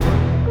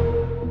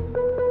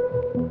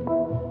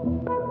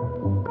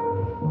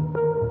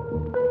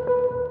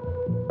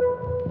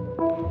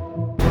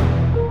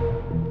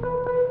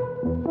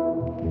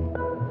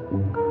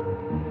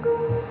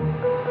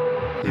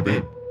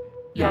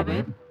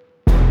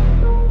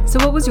So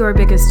what was your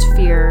biggest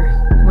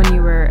fear when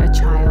you were a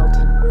child?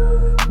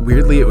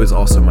 Weirdly, it was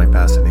also my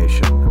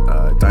fascination,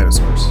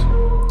 dinosaurs.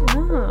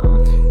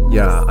 Oh.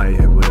 Yeah,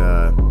 I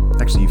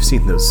would, actually, you've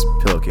seen those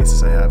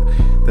pillowcases I have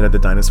that have the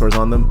dinosaurs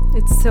on them.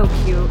 It's so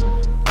cute.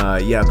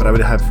 Yeah, but I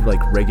would have, like,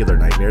 regular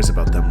nightmares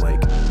about them,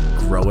 like,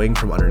 growing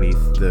from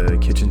underneath the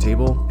kitchen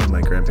table in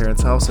my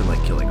grandparents' house and,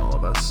 like, killing all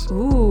of us.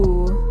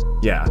 Ooh.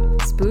 Yeah.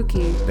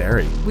 Spooky.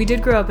 Very. We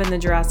did grow up in the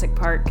Jurassic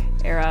Park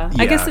era.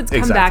 I Yeah, guess it's come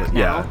exactly,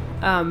 back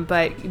now.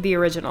 But the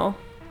original.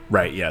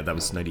 Right, yeah, that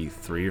was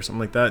 93 or something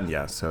like that. And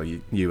yeah, so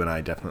you and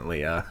I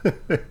definitely,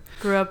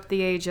 Grew up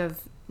the age of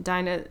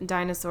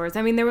dinosaurs.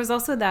 I mean, there was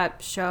also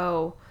that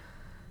show.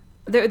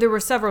 There were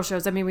several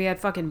shows. I mean, we had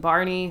fucking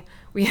Barney.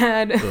 We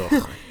had... Ugh,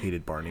 I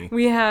hated Barney.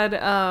 We had...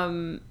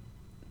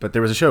 But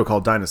there was a show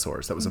called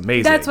Dinosaurs that was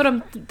amazing. That's what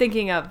I'm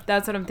thinking of.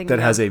 That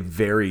has a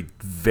very,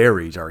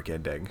 very dark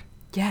ending.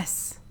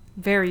 Yes.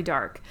 Very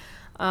dark.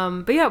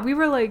 But yeah, we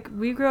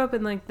grew up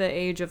in like the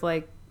age of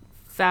like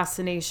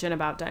fascination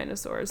about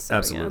dinosaurs. So,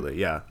 Absolutely,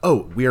 yeah.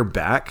 Oh, we are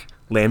back.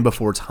 Land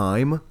Before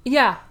Time.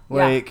 Yeah.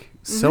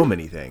 So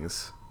many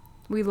things.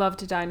 We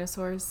loved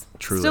dinosaurs.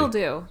 Truly. Still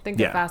do. Think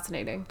they're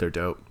fascinating. They're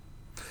dope.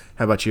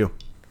 How about you?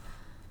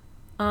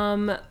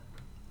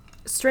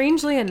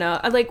 Strangely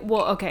enough,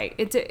 okay,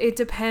 it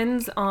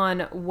depends on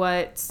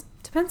what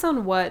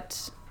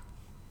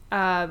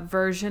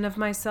version of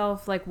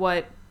myself, like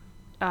what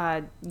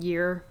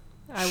year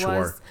I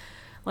was.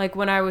 Like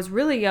when I was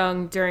really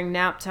young during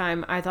nap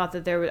time, I thought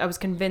that I was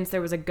convinced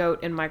there was a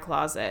goat in my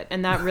closet,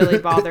 and that really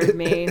bothered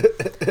me.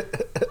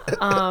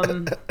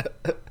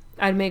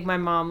 I'd make my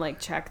mom like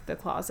check the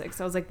closet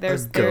because I was like,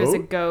 there's a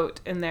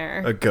goat in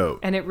there. A goat.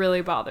 And it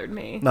really bothered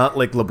me. Not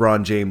like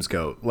LeBron James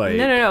goat. Like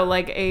no,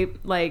 like a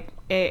billy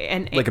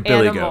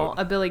animal, goat.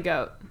 A billy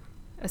goat.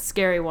 A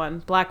scary one.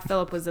 Black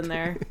Phillip was in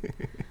there.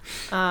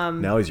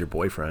 Now he's your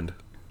boyfriend.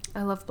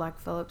 I love Black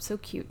Phillip. So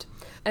cute.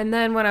 And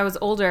then when I was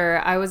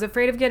older, I was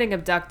afraid of getting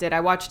abducted. I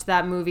watched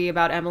that movie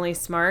about Emily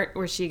Smart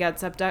where she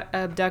gets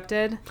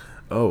abducted.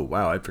 Oh,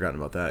 wow. I'd forgotten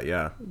about that.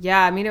 Yeah.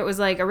 Yeah. I mean, it was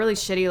like a really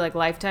shitty, like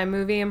Lifetime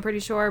movie, I'm pretty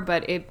sure.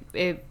 But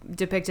it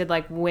depicted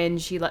like when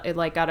she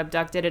got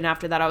abducted. And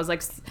after that, I was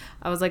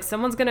like,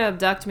 someone's going to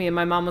abduct me. And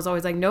my mom was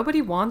always like,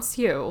 nobody wants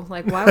you.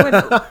 Like,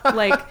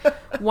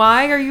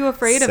 why are you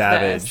afraid of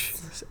this? Savage.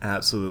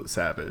 Absolute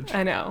savage.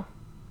 I know.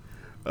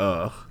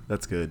 Ugh.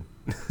 That's good.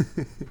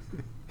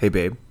 Hey,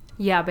 babe.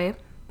 Yeah, babe.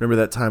 Remember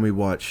that time we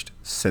watched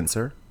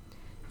Censor?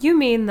 You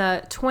mean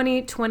the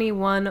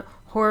 2021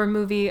 horror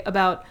movie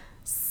about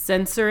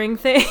censoring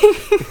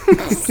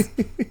things?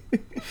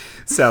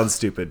 Sounds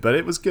stupid, but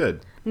it was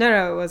good.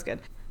 No, it was good.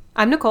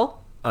 I'm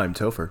Nicole. I'm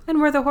Topher. And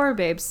we're the Horror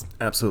Babes.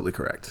 Absolutely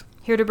correct.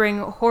 Here to bring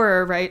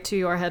horror right to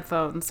your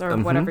headphones or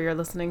whatever you're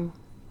listening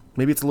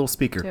Maybe it's a little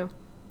speaker. to.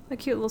 A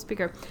cute little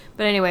speaker.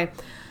 But anyway,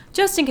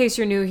 just in case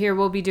you're new here,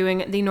 we'll be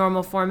doing the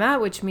normal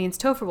format, which means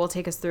Topher will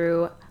take us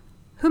through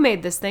who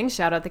made this thing,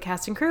 shout out the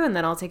cast and crew, and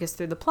then I'll take us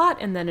through the plot,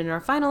 and then in our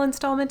final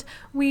installment,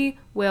 we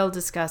will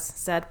discuss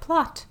said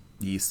plot.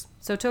 Yes.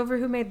 So Topher,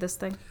 who made this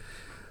thing?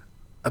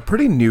 A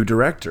pretty new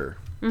director.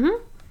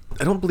 Mm-hmm.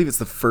 I don't believe it's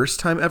the first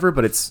time ever,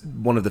 but it's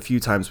one of the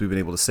few times we've been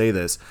able to say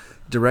this.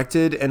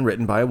 Directed and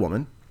written by a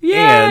woman. Yay!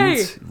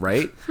 And,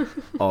 right?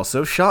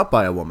 Also shot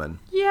by a woman.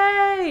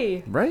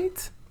 Yay!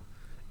 Right?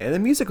 And the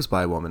music was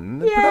by a woman.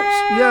 And the Yay!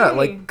 Yeah,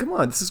 like, come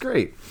on, this is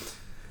great.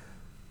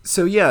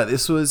 So yeah,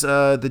 this was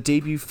the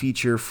debut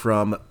feature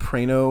from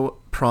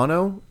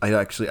Prano.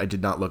 I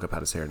did not look up how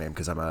to say her name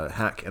because I'm a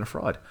hack and a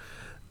fraud.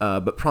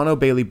 But Prano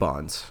Bailey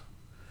Bonds.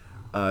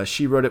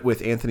 She wrote it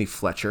with Anthony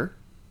Fletcher,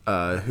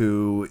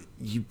 who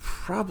you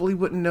probably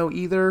wouldn't know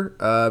either.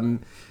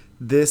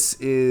 His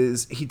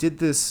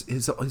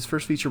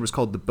first feature was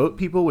called The Boat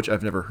People, which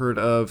I've never heard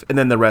of. And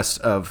then the rest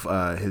of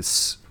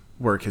his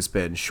work has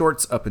been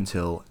shorts up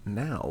until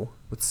now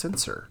with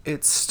Censor.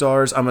 It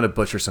stars, I'm going to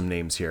butcher some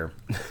names here.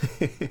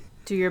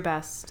 Do your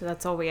best.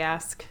 That's all we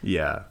ask.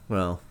 Yeah,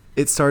 well,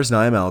 it stars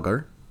Niamh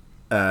Algar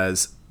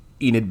as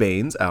Enid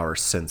Baines, our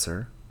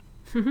Censor.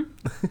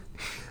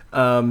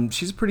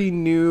 She's a pretty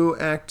new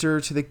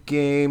actor to the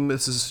game.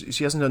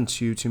 She hasn't done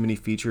too many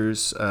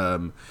features,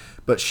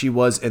 but she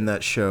was in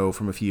that show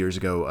from a few years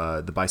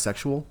ago, The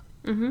Bisexual.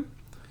 Mm-hmm.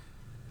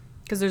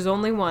 Because there's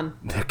only one.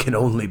 There can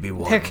only be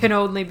one. There can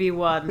only be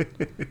one.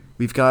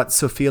 We've got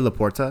Sophia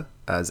Laporta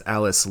as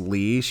Alice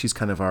Lee. She's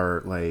kind of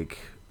our, like...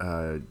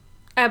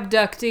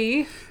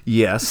 abductee.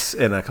 Yes,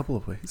 in a couple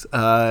of ways.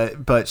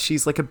 But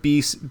she's like a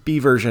B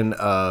version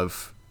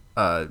of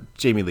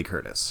Jamie Lee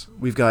Curtis.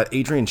 We've got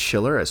Adrian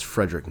Schiller as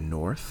Frederick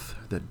North,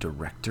 the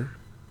director.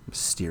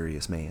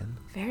 Mysterious man.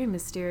 Very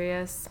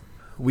mysterious.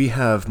 We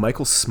have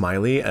Michael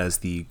Smiley as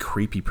the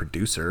creepy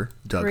producer,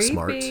 Doug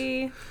Smart.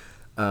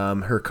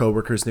 Her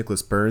co-workers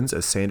Nicholas Burns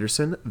as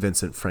Sanderson,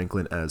 Vincent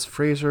Franklin as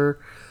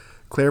Fraser,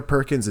 Claire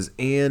Perkins as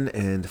Anne,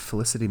 and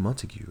Felicity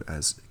Montague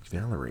as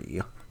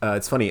Valerie.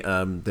 It's funny,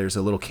 there's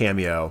a little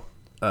cameo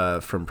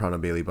from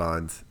Prano Bailey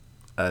Bond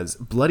as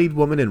Bloodied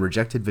Woman in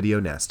Rejected Video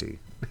Nasty.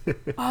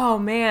 Oh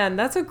man,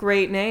 that's a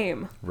great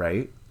name.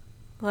 Right?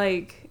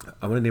 Like,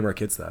 I'm going to name our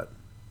kids that.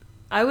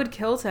 I would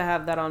kill to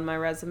have that on my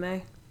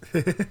resume.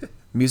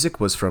 Music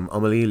was from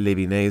Amelie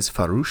Levinez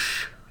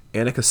Farouche.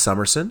 Annika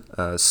Summerson,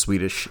 a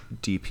Swedish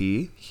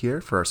DP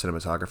here for our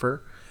cinematographer.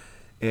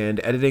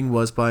 And editing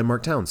was by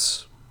Mark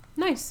Towns.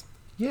 Nice.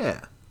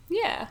 Yeah.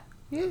 Yeah.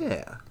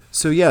 Yeah.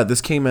 So yeah,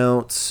 this came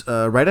out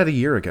right at a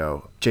year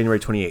ago, January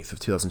 28th of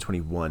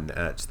 2021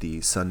 at the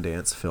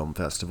Sundance Film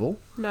Festival.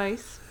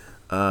 Nice.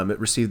 It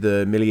received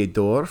the Médaille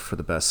d'Or for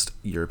the Best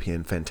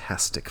European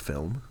Fantastic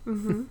Film.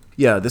 Mm-hmm.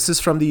 Yeah, this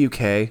is from the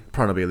UK.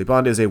 Prana Bailey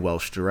Bond is a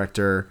Welsh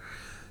director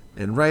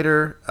and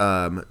writer.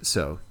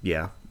 So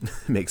yeah,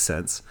 makes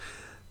sense.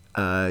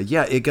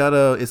 Yeah, it got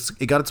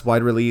its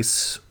wide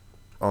release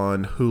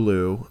on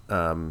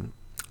Hulu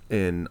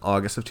in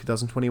August of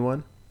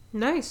 2021.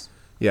 Nice.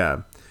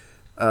 Yeah.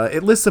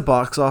 It lists the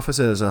box office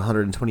as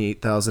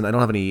 128,000. I don't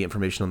have any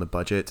information on the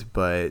budget,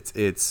 but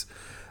it's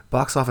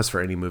box office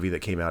for any movie that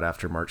came out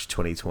after March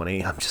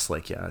 2020. I'm just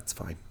like, yeah, it's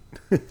fine.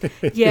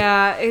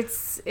 Yeah,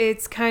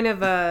 it's kind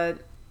of a,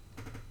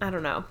 I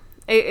don't know.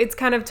 It's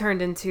kind of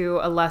turned into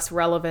a less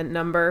relevant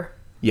number.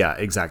 Yeah,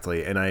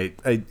 exactly. And I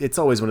it's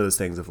always one of those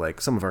things of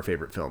like some of our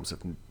favorite films have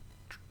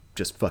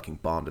just fucking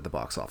bombed at the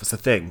box office. The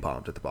Thing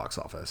bombed at the box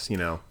office, you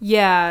know?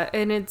 Yeah,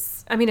 and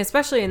it's, I mean,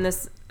 especially in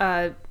this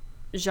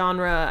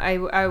genre,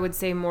 I would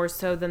say more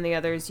so than the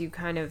others, you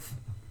can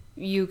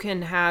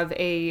have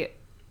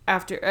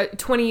after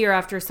 20 years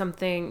after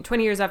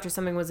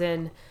something was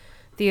in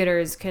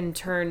theaters can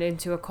turn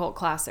into a cult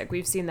classic.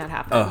 We've seen that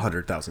happen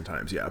 100,000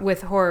 times, yeah.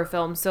 with horror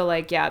films. So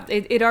like, yeah,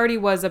 it already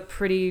was a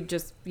pretty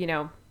just, you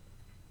know,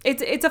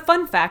 it's a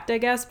fun fact, I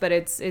guess, but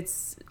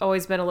it's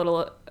always been a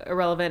little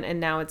irrelevant, and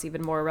now it's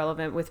even more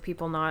irrelevant with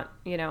people not,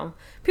 you know,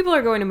 people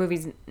are going to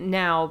movies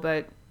now,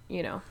 but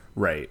you know,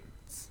 right.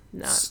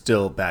 Not.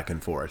 Still back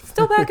and forth.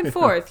 Still back and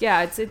forth.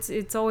 Yeah,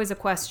 it's always a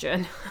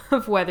question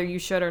of whether you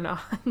should or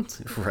not.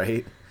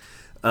 Right.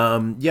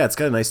 Yeah, it's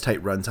got a nice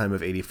tight runtime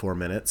of 84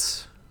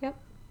 minutes. Yep.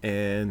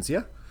 And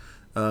yeah,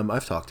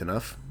 I've talked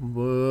enough.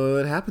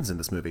 What happens in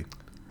this movie?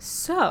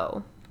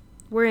 So,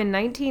 we're in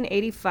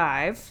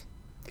 1985.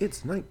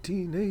 It's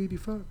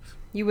 1985.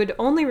 You would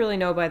only really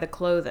know by the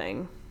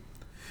clothing.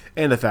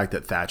 And the fact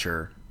that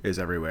Thatcher is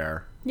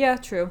everywhere. Yeah,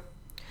 true.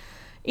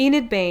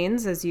 Enid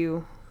Baines, as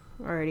you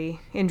already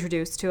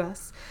introduced to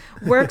us,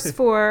 works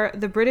for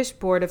the British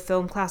Board of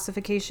Film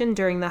Classification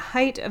during the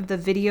height of the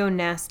Video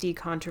Nasty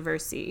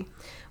controversy,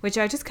 which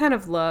I just kind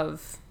of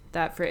love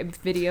that for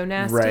Video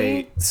Nasty.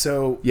 Right.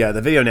 So, yeah,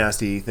 the Video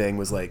Nasty thing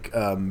was like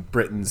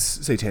Britain's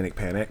Satanic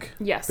Panic.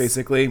 Yes.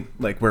 Basically.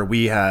 Like where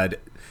we had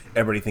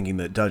everybody thinking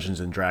that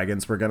Dungeons and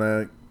Dragons were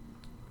going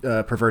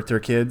to pervert their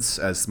kids,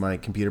 as my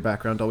computer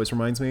background always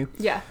reminds me.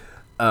 Yeah.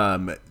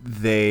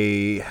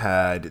 They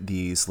had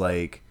these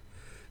like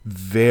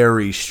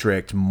very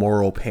strict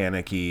moral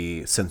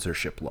panicky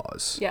censorship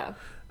laws. Yeah.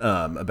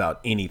 About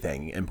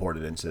anything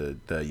imported into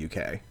the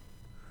UK.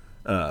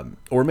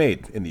 Or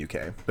made in the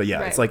UK. But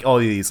yeah, right. It's like all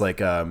these like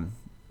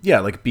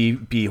like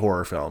B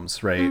horror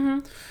films, right?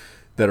 Mm-hmm.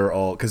 That are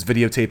all, because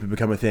videotape had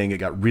become a thing. It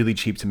got really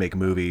cheap to make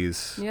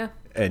movies. Yeah.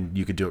 And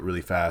you could do it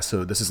really fast.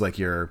 So this is like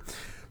your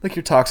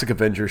Toxic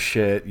Avenger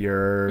shit,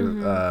 your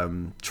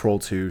mm-hmm. Troll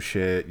 2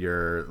 shit,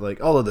 your like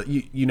all of the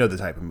you know the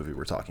type of movie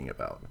we're talking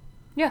about.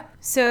 Yeah.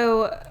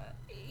 So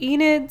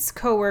Enid's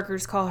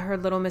co-workers call her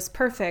Little Miss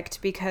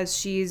Perfect because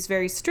she's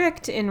very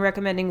strict in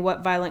recommending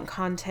what violent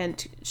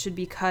content should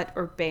be cut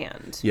or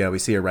banned. Yeah, we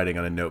see her writing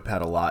on a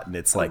notepad a lot, and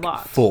it's like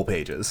full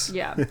pages.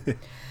 Yeah.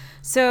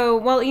 So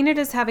while Enid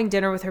is having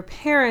dinner with her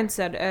parents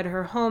at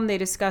her home, they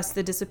discuss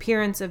the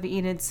disappearance of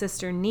Enid's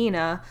sister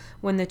Nina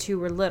when the two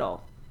were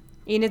little.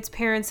 Enid's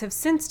parents have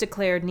since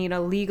declared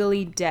Nina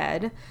legally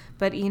dead,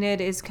 but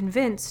Enid is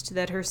convinced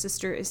that her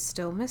sister is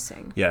still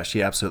missing. Yeah,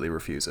 she absolutely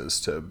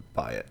refuses to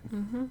buy it.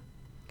 Mm-hmm.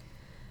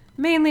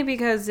 Mainly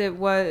because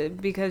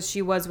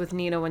she was with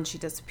Nina when she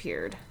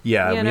disappeared.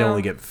 Yeah, we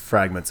only get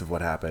fragments of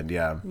what happened,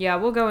 yeah. Yeah,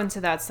 we'll go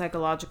into that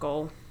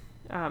psychological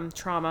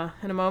trauma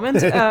in a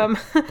moment.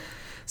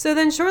 So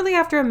then shortly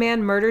after a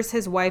man murders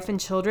his wife and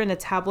children, a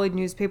tabloid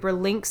newspaper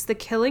links the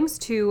killings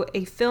to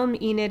a film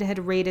Enid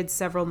had rated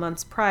several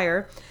months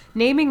prior,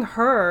 naming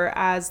her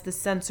as the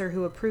censor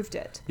who approved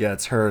it. Yeah,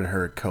 it's her and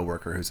her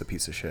coworker who's a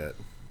piece of shit.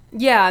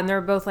 Yeah, and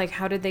they're both like,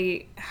 how did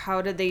they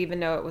even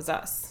know it was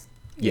us?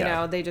 You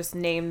know, they just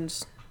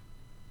named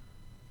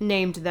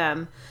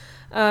them.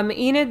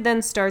 Enid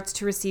then starts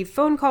to receive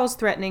phone calls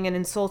threatening and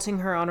insulting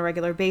her on a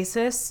regular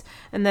basis.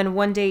 And then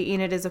one day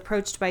Enid is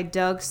approached by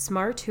Doug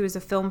Smart, who is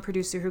a film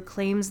producer who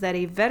claims that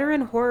a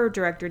veteran horror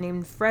director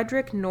named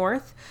Frederick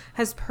North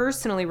has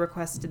personally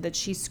requested that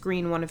she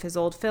screen one of his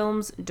old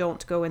films,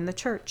 Don't Go in the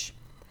Church.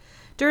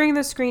 During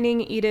the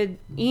screening,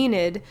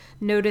 Enid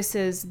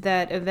notices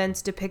that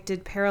events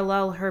depicted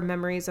parallel her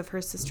memories of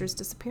her sister's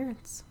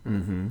disappearance.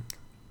 Mm-hmm.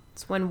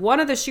 It's when one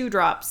of the shoe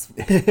drops.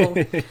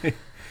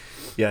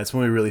 Yeah, it's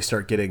when we really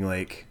start getting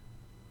like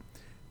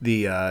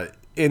the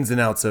ins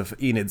and outs of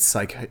Enid's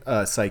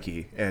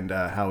psyche and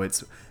how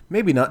it's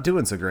maybe not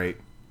doing so great.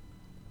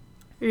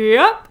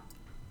 Yep.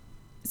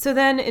 So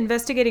then,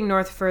 investigating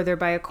North further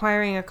by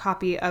acquiring a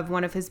copy of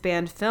one of his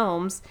banned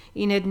films,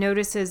 Enid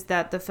notices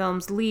that the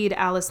film's lead,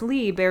 Alice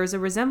Lee, bears a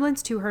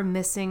resemblance to her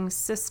missing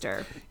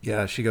sister.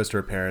 Yeah, she goes to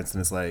her parents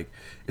and is like,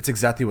 "It's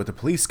exactly what the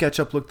police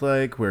sketchup looked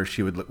like. What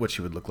she would look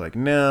like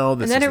now."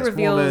 And then they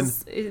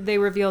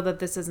reveal that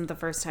this isn't the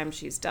first time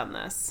she's done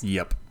this.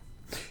 Yep.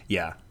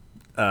 Yeah.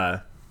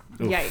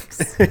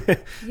 Yikes.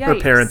 Her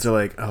parents are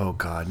like, "Oh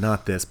God,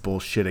 not this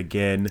bullshit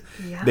again."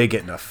 Yeah. They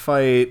get in a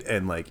fight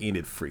and like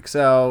Enid freaks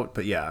out,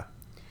 but yeah.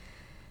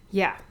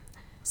 Yeah.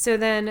 So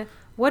then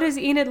what is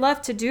Enid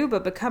left to do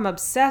but become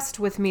obsessed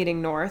with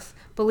meeting North,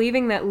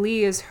 believing that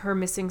Lee is her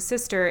missing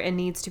sister and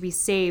needs to be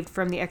saved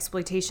from the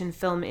exploitation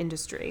film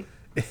industry?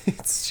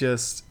 It's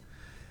just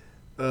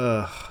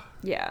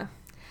Yeah.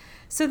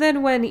 So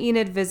then when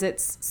Enid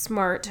visits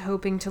Smart,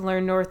 hoping to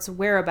learn North's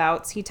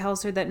whereabouts, he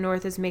tells her that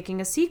North is making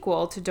a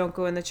sequel to Don't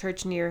Go in the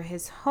Church Near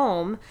His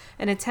Home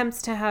and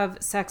attempts to have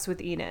sex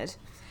with Enid.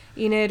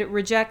 Enid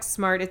rejects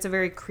Smart. It's a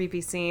very creepy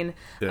scene.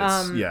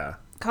 Yeah.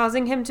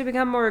 Causing him to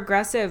become more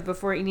aggressive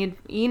before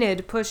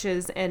Enid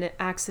pushes and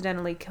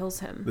accidentally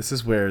kills him. This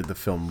is where the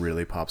film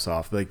really pops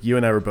off. Like, you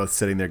and I were both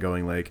sitting there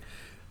going like,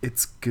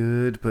 it's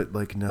good, but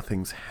like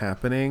nothing's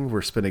happening.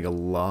 We're spending a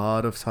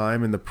lot of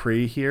time in the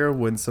pre here.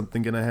 When's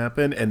something gonna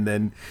happen? And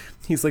then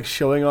he's like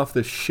showing off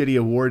the shitty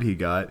award he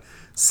got,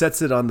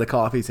 sets it on the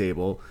coffee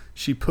table.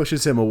 She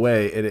pushes him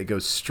away and it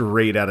goes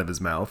straight out of his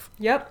mouth.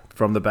 Yep.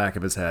 From the back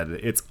of his head.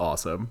 It's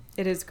awesome.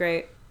 It is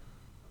great.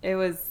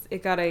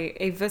 It got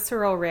a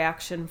visceral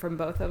reaction from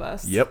both of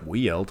us. Yep,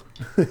 we yelled.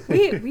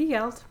 we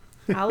yelled.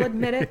 I'll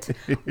admit it.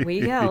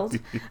 We yelled.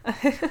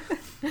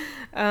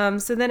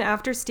 So then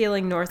after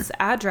stealing North's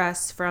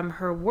address from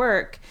her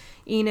work,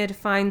 Enid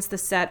finds the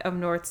set of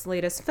North's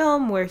latest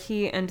film where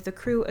he and the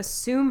crew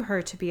assume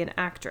her to be an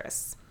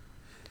actress.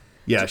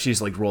 Yeah,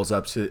 she's like rolls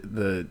up to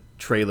the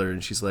trailer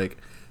and she's like,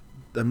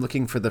 "I'm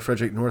looking for the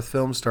Frederick North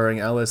film starring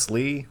Alice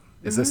Lee.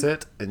 Is this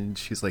it?" And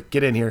she's like,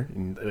 "Get in here."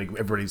 And like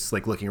everybody's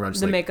like looking around.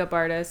 The makeup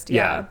artist.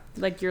 Yeah.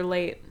 Like, you're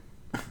late.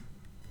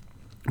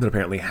 But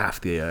apparently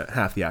half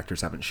the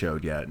actors haven't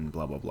showed yet and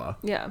blah, blah, blah.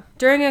 Yeah.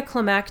 During a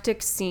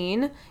climactic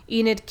scene,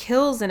 Enid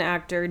kills an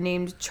actor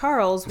named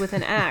Charles with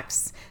an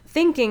axe,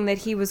 thinking that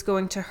he was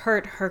going to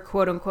hurt her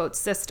quote-unquote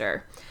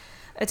sister.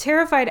 A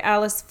terrified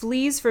Alice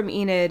flees from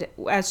Enid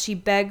as she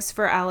begs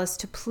for Alice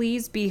to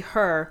please be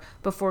her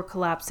before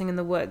collapsing in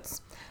the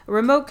woods. A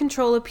remote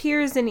control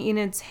appears in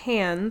Enid's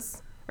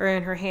hands, or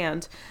in her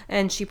hand,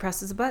 and she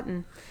presses a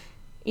button.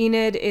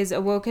 Enid is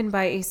awoken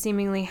by a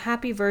seemingly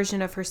happy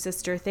version of her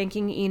sister,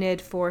 thanking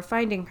Enid for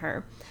finding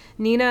her.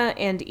 Nina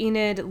and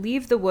Enid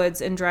leave the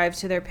woods and drive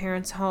to their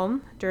parents'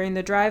 home. During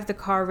the drive, the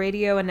car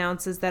radio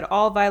announces that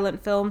all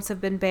violent films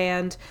have been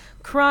banned,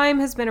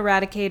 crime has been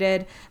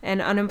eradicated,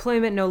 and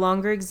unemployment no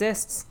longer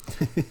exists.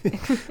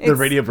 The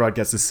radio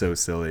broadcast is so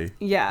silly.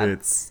 Yeah.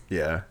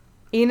 Yeah.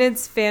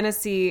 Enid's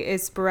fantasy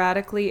is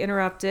sporadically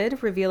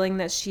interrupted, revealing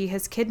that she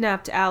has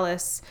kidnapped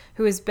Alice,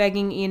 who is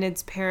begging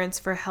Enid's parents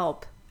for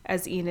help.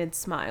 As Enid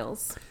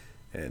smiles.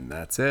 And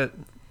that's it.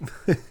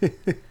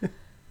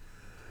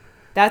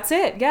 That's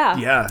it, yeah.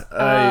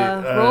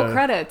 Yeah. Roll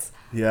credits.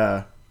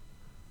 Yeah.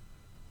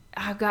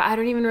 Oh, God, I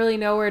don't even really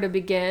know where to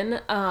begin.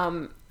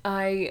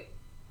 I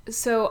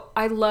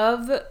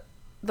love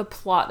the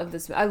plot of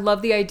this. I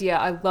love the idea.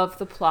 I love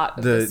the plot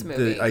of this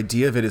movie. The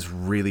idea of it is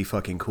really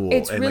fucking cool.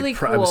 It's really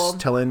cool. I was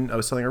telling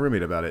our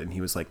roommate about it, and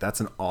he was like, "That's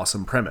an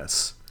awesome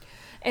premise."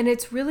 And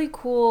it's really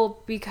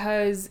cool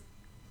because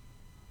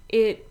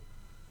it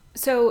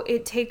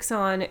takes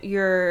on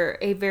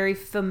a very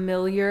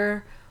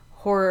familiar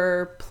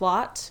horror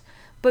plot,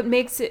 but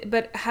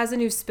has a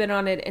new spin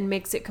on it and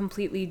makes it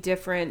completely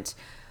different.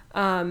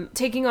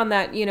 Taking on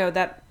that,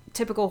 that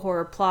typical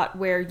horror plot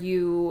where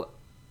you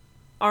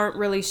aren't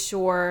really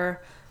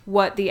sure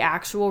what the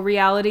actual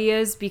reality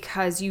is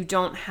because you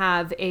don't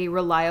have a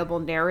reliable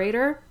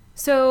narrator.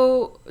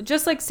 So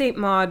just like Saint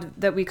Maud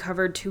that we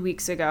covered 2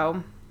 weeks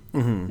ago,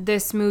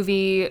 this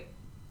movie,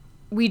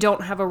 we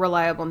don't have a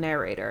reliable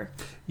narrator.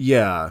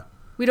 Yeah.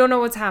 We don't know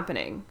what's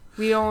happening.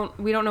 We don't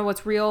know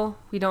what's real.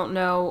 We don't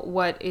know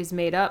what is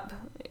made up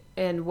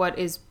and what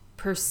is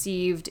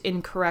perceived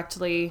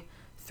incorrectly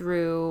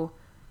through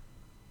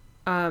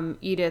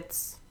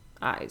Edith's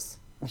eyes.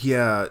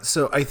 Yeah.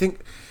 So I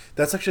think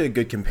that's actually a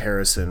good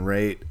comparison,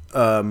 right?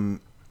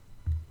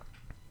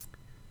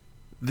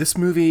 This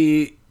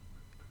movie,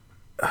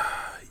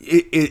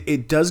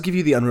 it does give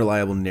you the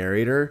unreliable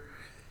narrator.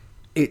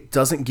 It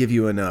doesn't give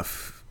you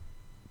enough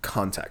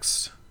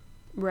context,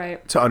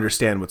 right, to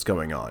understand what's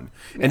going on.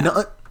 And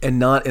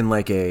not in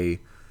like a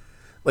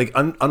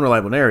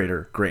unreliable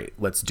narrator. Great,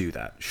 let's do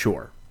that.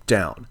 Sure,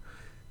 down.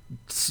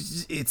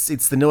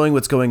 It's the knowing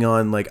what's going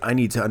on. Like, I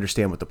need to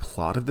understand what the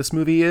plot of this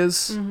movie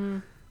is,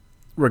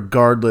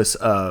 regardless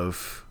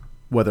of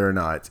whether or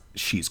not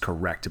she's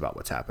correct about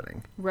what's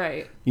happening.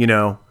 Right.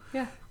 Yeah.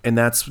 And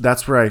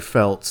that's where I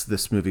felt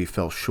this movie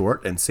fell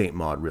short, and Saint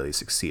Maud really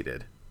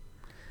succeeded.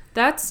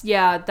 That's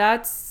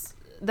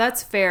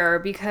fair,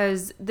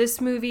 because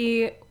this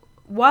movie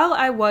while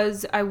I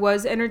was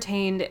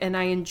entertained and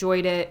I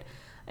enjoyed it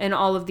and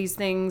all of these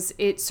things,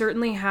 it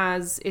certainly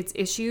has its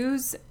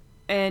issues.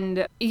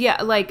 And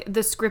yeah, like the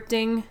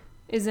scripting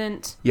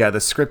isn't. Yeah, the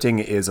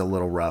scripting is a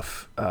little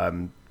rough,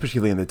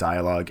 particularly in the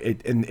dialogue.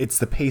 And it's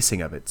the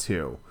pacing of it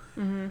too,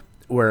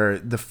 where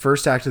the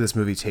first act of this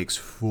movie takes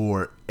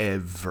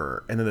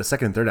forever, and then the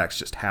second and third acts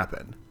just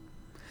happen.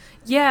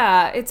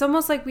 Yeah, it's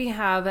almost like we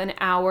have an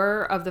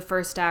hour of the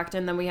first act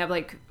and then we have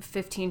like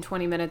 15,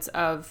 20 minutes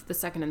of the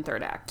second and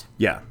third act.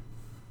 Yeah.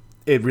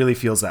 It really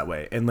feels that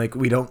way. And like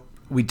we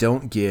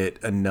don't get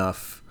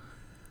enough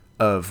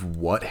of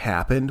what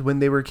happened when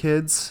they were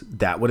kids.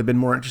 That would have been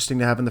more interesting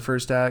to have in the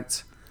first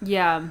act.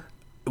 Yeah.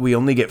 We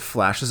only get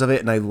flashes of it,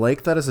 and I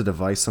like that as a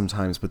device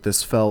sometimes, but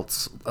this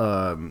felt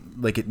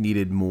like it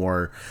needed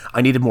more.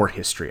 I needed more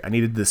history. I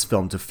needed this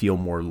film to feel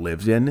more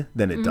lived in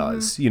than it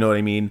does. You know what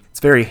I mean? It's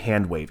very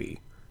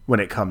hand-wavy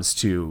when it comes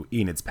to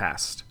Enid's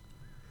past,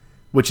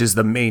 which is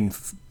the main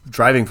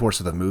driving force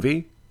of the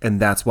movie, and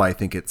that's why I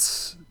think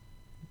it's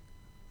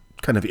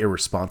kind of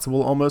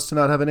irresponsible almost to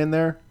not have it in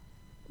there.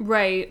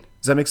 Right.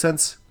 Does that make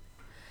sense?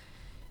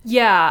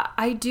 Yeah,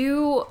 I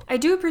do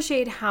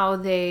appreciate how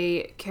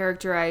they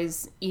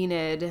characterize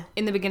Enid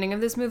in the beginning of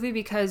this movie,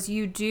 because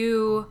you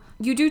do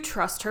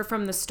trust her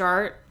from the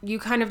start. You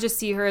kind of just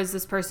see her as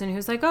this person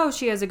who's like, oh,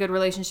 she has a good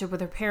relationship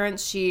with her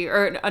parents,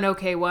 or an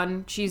okay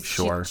one.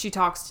 Sure. She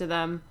talks to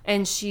them,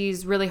 and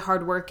she's really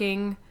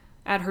hardworking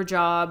at her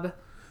job.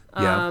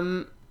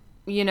 Yeah.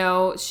 You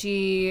know,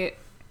 she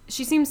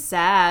seems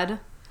sad,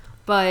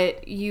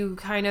 but you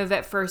kind of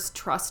at first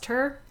trust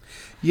her.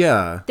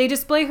 Yeah. They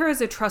display her as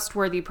a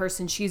trustworthy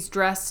person. She's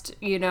dressed,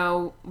 you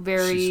know,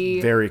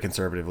 She's very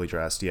conservatively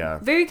dressed, yeah.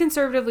 very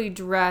conservatively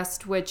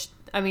dressed, which,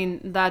 I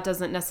mean, that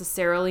doesn't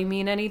necessarily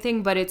mean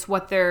anything, but it's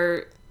what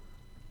they're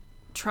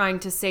trying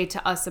to say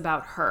to us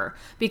about her,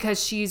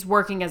 because she's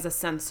working as a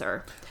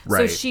censor.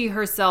 Right. So she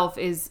herself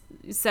is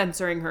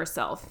censoring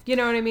herself. You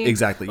know what I mean?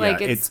 Exactly, like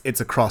yeah. It's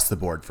across the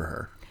board for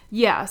her.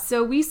 Yeah,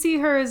 so we see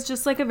her as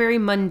just like a very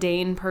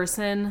mundane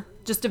person,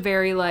 just a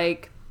very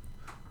like,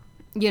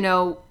 you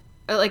know,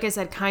 like I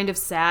said, kind of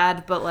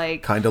sad, but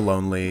like Kind of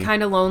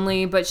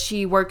lonely, but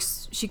she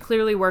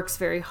clearly works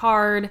very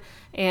hard,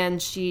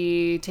 and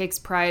she takes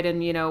pride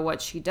in, you know,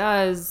 what she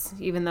does,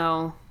 even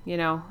though, you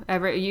know,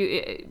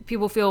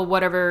 people feel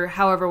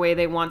however way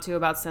they want to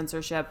about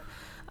censorship.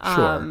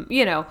 Sure.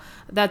 You know,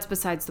 that's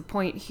besides the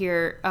point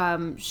here.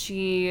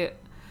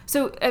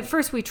 So at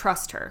first we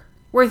trust her.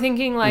 We're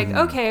thinking like,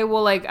 okay,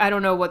 well, like, I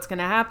don't know what's going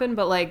to happen,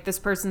 but like this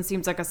person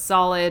seems like a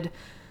solid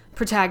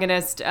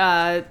protagonist,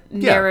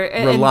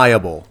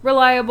 reliable.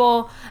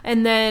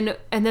 And then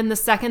the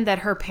second that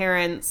her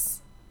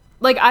parents,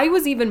 like, I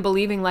was even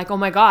believing like, oh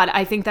my God,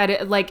 I think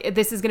that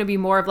this is going to be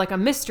more of like a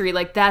mystery.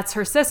 Like, that's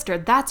her sister.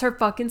 That's her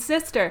fucking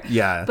sister.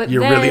 Yeah. But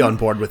you're really on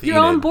board with Enid.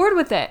 You're on board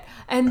with it.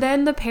 And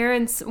then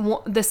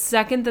the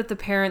second that the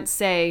parents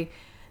say,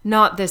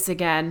 not this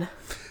again,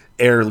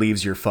 air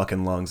leaves your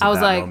fucking lungs at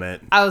that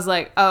moment. I was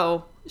like,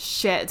 oh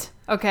shit.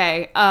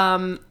 Okay.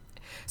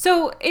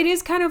 So it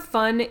is kind of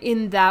fun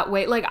in that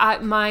way.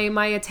 Like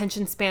my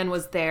attention span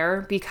was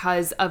there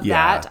because of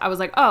that. I was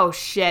like, oh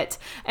shit.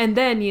 And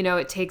then, you know,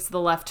 it takes the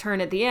left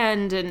turn at the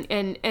end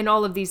and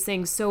all of these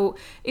things. So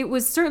it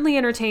was certainly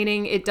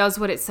entertaining. It does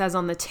what it says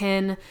on the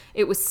tin.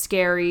 It was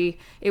scary.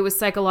 It was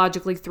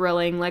psychologically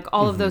thrilling, like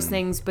all of those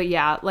things. But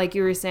yeah, like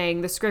you were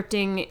saying, the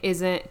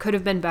scripting could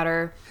have been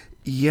better.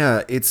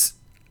 Yeah, it's...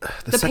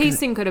 The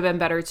pacing could have been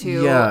better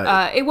too.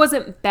 Yeah. It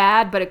wasn't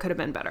bad, but it could have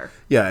been better.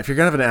 Yeah, if you're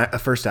gonna have a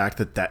first act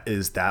that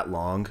is that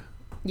long,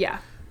 yeah,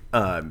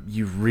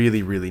 you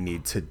really, really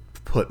need to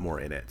put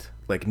more in it.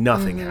 Like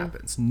nothing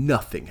happens.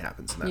 Nothing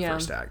happens in that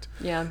first act.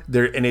 Yeah.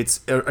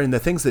 And the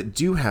things that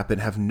do happen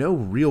have no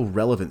real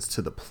relevance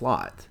to the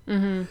plot.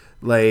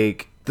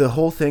 Like the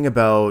whole thing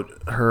about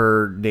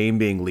her name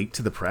being leaked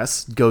to the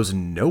press goes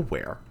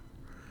nowhere.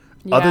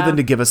 Yeah. Other than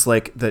to give us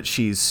like that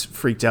she's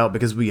freaked out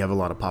because we have a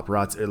lot of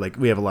paparazzi, or like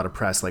we have a lot of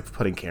press like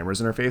putting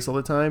cameras in her face all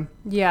the time.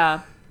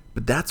 Yeah.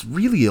 But that's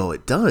really all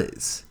it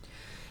does.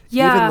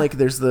 Yeah. Even like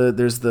there's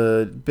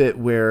the bit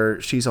where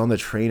she's on the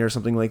train or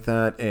something like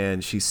that,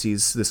 and she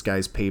sees this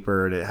guy's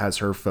paper and it has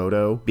her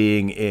photo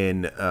being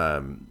in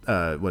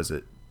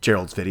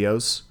Gerald's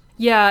videos.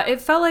 Yeah, it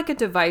felt like a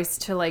device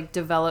to like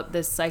develop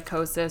this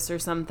psychosis or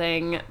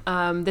something,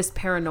 this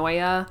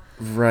paranoia.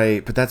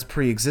 Right, but that's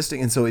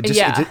pre-existing, and so it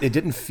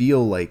didn't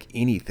feel like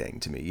anything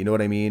to me. You know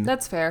what I mean?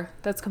 That's fair.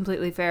 That's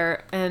completely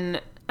fair. And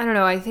I don't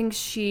know. I think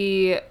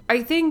it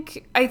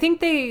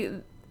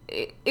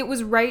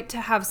was right to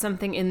have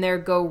something in there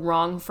go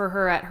wrong for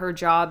her at her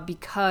job,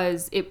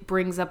 because it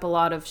brings up a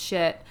lot of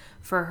shit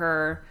for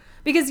her.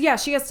 Because, yeah,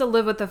 she has to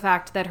live with the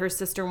fact that her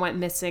sister went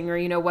missing, or,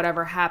 you know,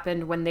 whatever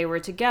happened when they were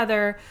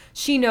together.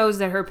 She knows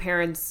that her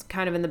parents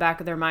kind of in the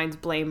back of their minds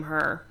blame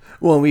her.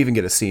 Well, and we even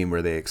get a scene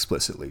where they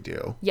explicitly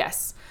do.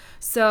 Yes.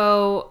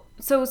 So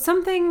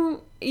something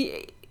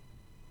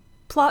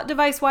plot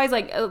device wise,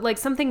 like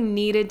something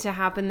needed to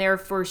happen there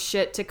for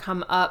shit to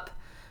come up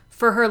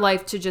for her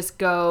life to just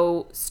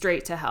go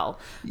straight to hell.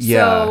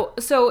 Yeah.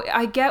 So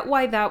I get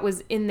why that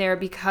was in there,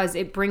 because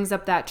it brings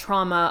up that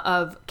trauma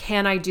of,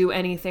 can I do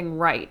anything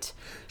right?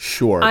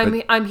 Sure.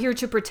 I'm here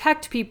to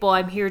protect people.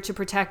 I'm here to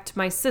protect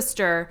my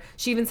sister.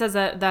 She even says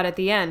that at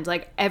the end,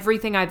 like,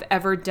 everything I've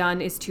ever done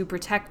is to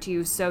protect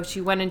you. So she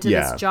went into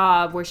this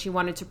job where she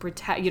wanted to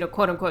protect,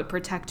 quote unquote,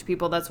 protect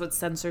people. That's what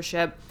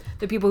censorship,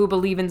 the people who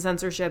believe in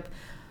censorship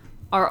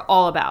are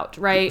all about,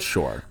 right?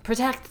 Sure.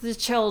 Protect the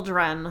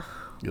children.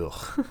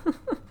 Ugh.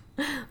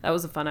 That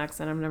was a fun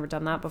accent. I've never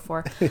done that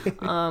before.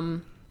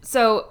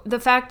 So the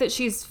fact that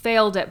she's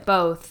failed at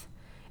both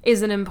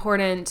is an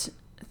important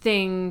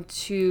thing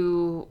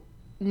to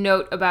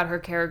note about her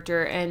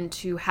character and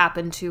to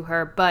happen to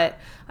her. But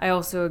I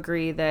also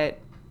agree that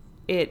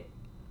it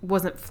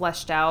wasn't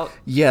fleshed out.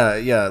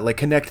 Yeah. Like,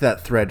 connect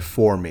that thread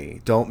for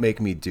me. Don't make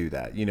me do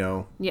that,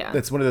 Yeah.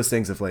 That's one of those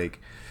things of, like,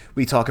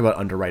 we talk about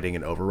underwriting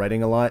and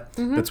overwriting a lot.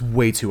 Mm-hmm. That's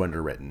way too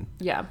underwritten.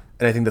 Yeah.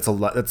 And I think that's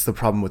the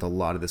problem with a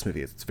lot of this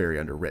movie. It's very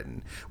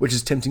underwritten, which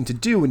is tempting to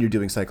do when you're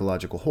doing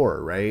psychological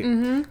horror, right?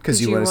 Because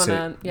you want to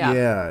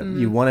say,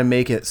 you want to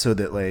make it so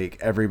that, like,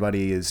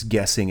 everybody is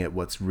guessing at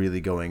what's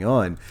really going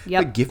on.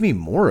 Yep. But give me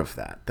more of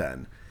that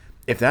then.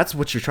 If that's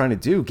what you're trying to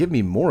do, give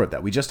me more of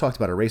that. We just talked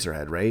about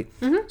Eraserhead, right?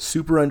 Mm-hmm.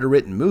 Super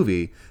underwritten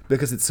movie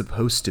because it's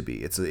supposed to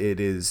be. It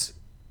is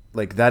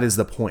like, that is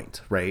the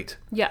point, right?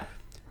 Yeah.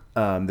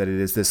 That it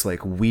is this,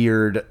 like,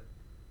 weird,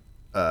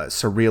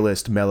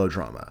 surrealist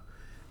melodrama.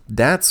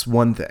 That's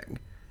one thing.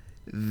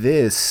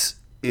 This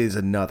is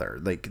another.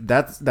 Like,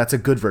 that's a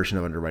good version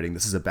of underwriting.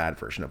 This is a bad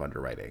version of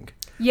underwriting.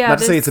 Yeah. Not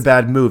to say it's a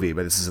bad movie,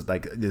 but this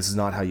is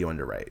not how you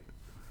underwrite.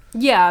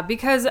 Yeah,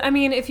 because, I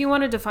mean, if you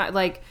want to define,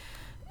 like,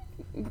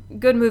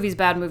 good movies,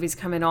 bad movies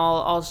come in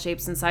all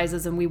shapes and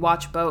sizes, and we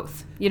watch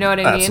both. You know what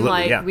I mean? Absolutely,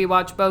 like, yeah. We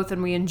watch both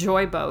and we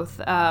enjoy both.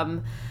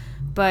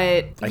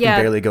 But I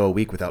can barely go a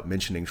week without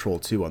mentioning Troll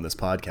 2 on this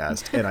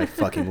podcast, and I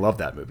fucking love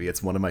that movie.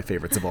 It's one of my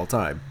favorites of all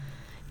time.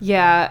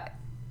 Yeah.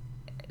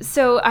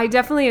 So I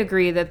definitely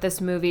agree that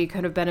this movie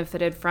could have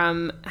benefited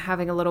from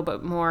having a little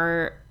bit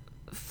more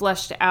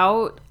fleshed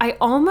out. I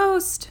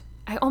almost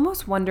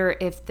wonder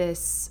if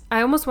this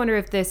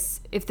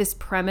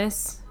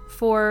premise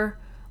for,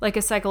 like,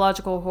 a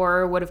psychological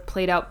horror would have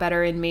played out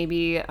better in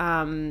maybe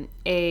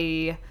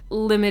a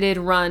limited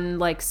run,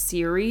 like,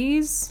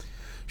 series.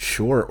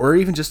 Sure, or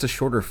even just a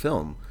shorter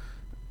film.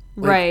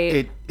 Like,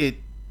 right.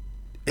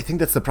 I think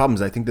that's the problem.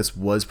 Is I think this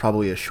was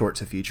probably a short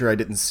to feature. I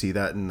didn't see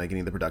that in, like,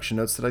 any of the production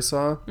notes that I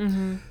saw.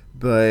 Mm-hmm.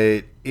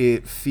 But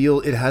it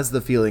has the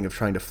feeling of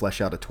trying to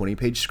flesh out a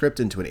 20-page script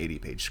into an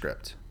 80-page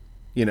script.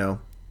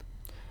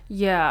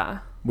 Yeah.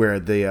 Where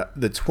the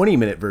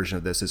 20-minute version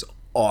of this is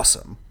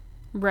awesome.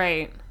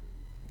 Right.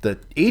 The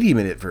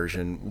 80-minute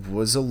version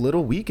was a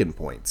little weak in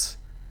points.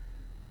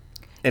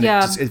 And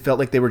it felt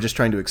like they were just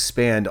trying to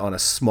expand on a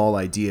small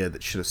idea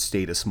that should have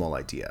stayed a small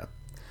idea.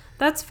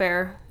 That's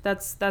fair.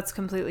 That's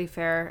completely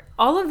fair.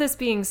 All of this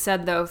being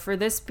said, though, for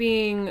this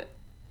being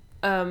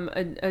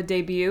a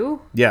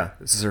debut. Yeah,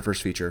 this is her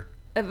first feature.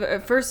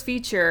 First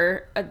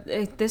feature.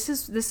 This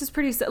is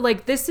pretty,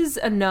 like, this is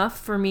enough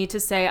for me to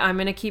say I'm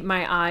gonna keep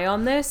my eye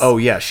on this. Oh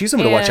yeah, she's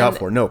someone to watch out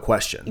for, no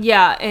question.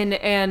 Yeah,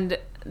 and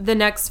the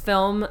next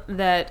film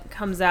that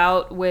comes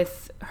out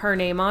with her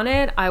name on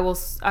it, I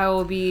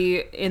will be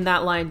in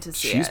that line to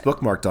see. She's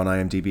bookmarked on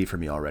IMDb for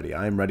me already.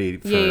 I'm ready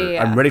for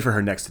I'm ready for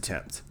her next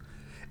attempt.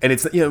 And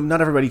it's,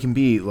 not everybody can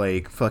be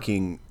like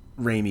fucking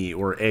Raimi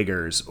or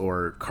Eggers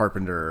or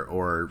Carpenter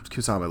or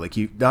Kusama. Like,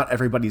 not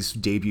everybody's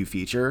debut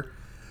feature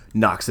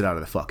knocks it out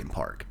of the fucking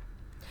park.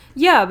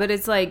 Yeah, but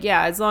it's like,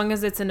 as long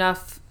as it's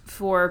enough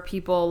for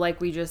people,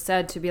 like we just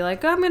said, to be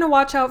like, oh, I'm going to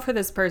watch out for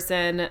this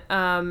person,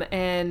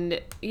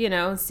 and,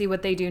 see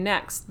what they do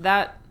next.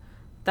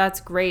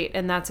 That's great,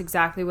 and that's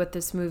exactly what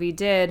this movie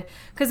did.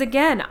 Because,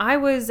 again, I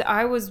was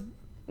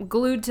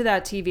glued to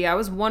that TV. I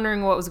was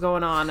wondering what was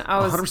going on.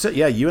 100%.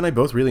 Yeah, you and I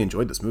both really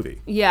enjoyed this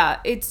movie. Yeah,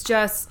 it's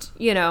just,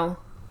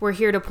 we're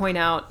here to point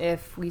out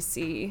if we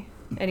see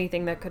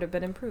anything that could have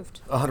been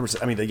improved.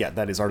 100%. I mean,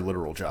 that is our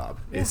literal job,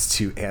 is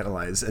to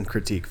analyze and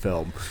critique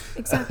film.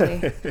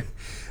 Exactly.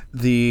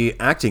 The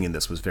acting in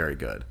this was very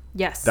good.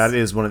 Yes. That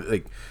is one of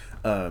the,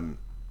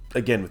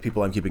 again, with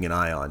people I'm keeping an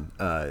eye on,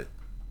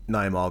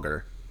 Naeem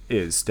Algar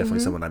is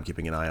definitely someone I'm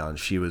keeping an eye on.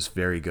 She was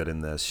very good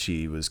in this.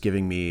 She was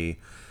giving me,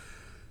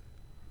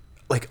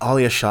 like,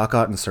 Alia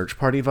Shawkat and Search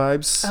Party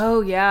vibes. Oh,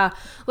 yeah.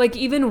 Like,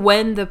 even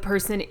when the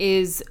person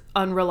is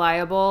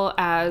unreliable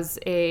as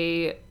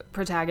a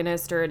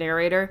protagonist or a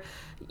narrator,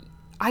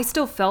 I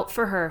still felt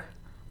for her.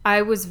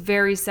 I was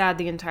very sad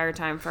the entire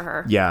time for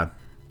her. Yeah.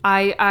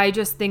 I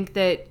just think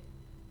that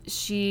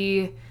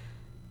she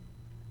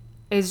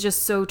is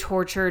just so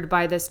tortured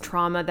by this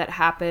trauma that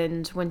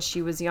happened when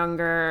she was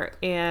younger,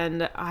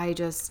 and I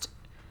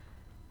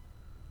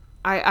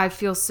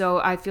feel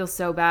so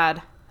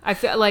bad. I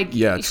feel like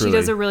she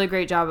does a really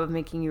great job of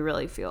making you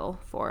really feel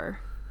for her.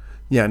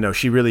 Yeah, no,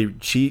 she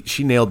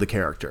nailed the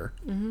character.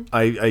 Mm-hmm.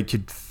 I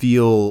could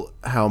feel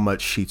how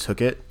much she took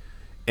it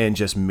and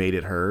just made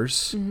it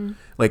hers.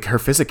 Like, her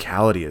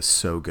physicality is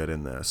so good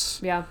in this.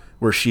 Yeah.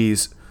 Where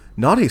she's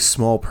not a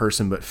small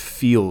person, but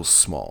feels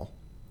small.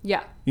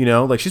 Yeah. You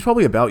know, like, she's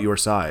probably about your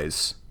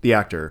size, the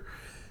actor,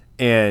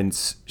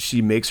 and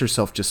she makes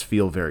herself just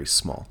feel very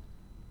small.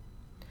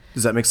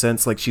 Does that make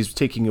sense? Like, she's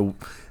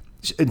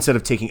instead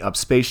of taking up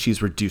space,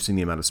 she's reducing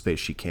the amount of space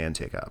she can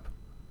take up.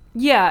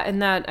 Yeah,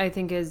 and that, I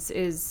think,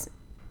 is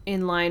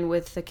in line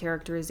with the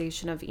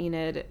characterization of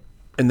Enid.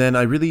 And then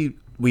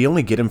we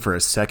only get him for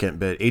a second,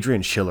 but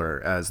Adrian Schiller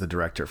as the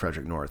director,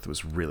 Frederick North,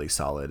 was really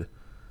solid.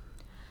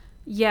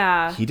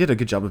 Yeah. He did a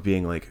good job of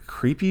being, like,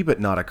 creepy, but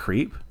not a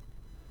creep.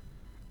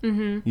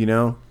 Mm-hmm. You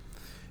know?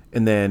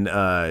 And then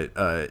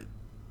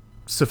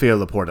Sophia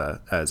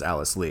Laporta as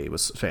Alice Lee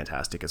was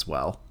fantastic as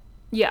well.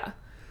 Yeah.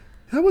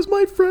 That was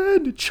my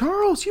friend.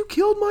 Charles, you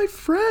killed my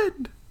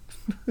friend.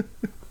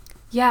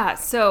 Yeah,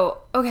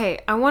 so, okay,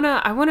 I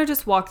wanna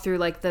just walk through,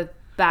 like, the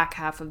back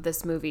half of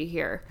this movie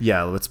here.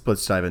 Yeah, let's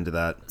dive into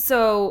that.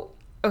 So,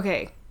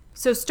 okay.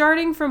 So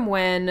starting from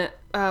when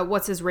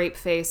what's his rape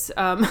face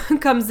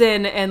comes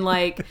in and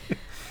like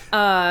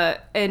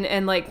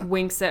and like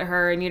winks at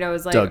her and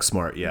is like Doug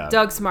Smart, yeah.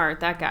 Doug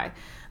Smart, that guy.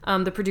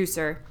 The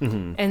producer,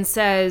 and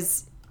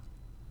says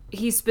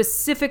he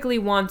specifically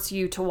wants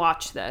you to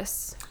watch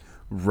this.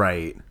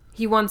 Right.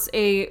 He wants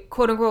a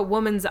quote-unquote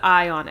woman's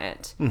eye on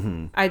it,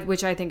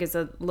 which I think is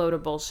a load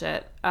of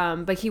bullshit.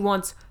 But he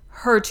wants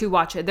her to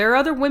watch it. There are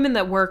other women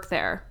that work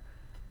there.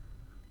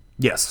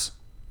 Yes.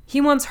 He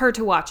wants her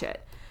to watch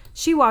it.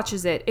 She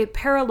watches it. It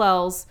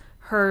parallels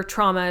her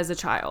trauma as a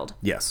child.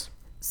 Yes.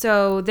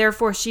 So,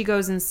 therefore, she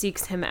goes and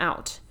seeks him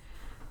out.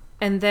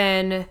 And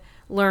then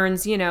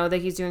learns, that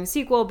he's doing a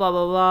sequel, blah,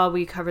 blah, blah.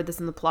 We covered this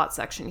in the plot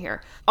section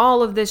here.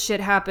 All of this shit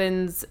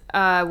happens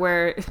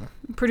where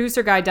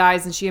producer guy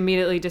dies and she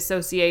immediately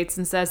dissociates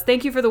and says,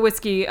 "Thank you for the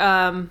whiskey. Yes,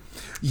 I'm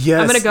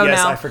going to go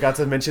now." I forgot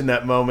to mention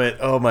that moment.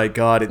 Oh my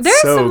God, it's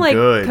There's so some like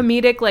good.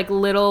 Comedic, like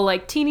little,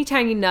 like teeny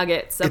tiny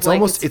nuggets of it's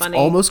funny.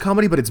 almost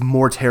comedy, but it's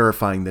more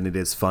terrifying than it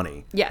is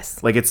funny.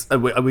 Yes. Like it's,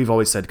 we've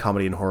always said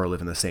comedy and horror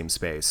live in the same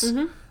space.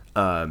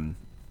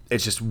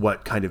 It's just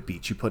what kind of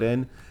beat you put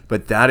in.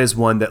 But that is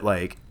one that,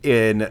 like,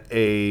 in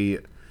a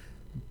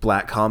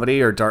black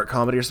comedy or dark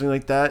comedy or something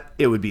like that,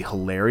 it would be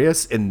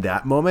hilarious. In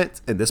that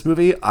moment, in this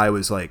movie, I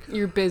was like...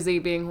 You're busy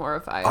being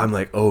horrified. I'm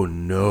like, oh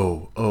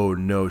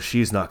no,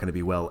 she's not going to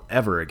be well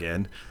ever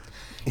again.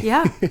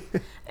 Yeah.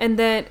 And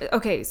then,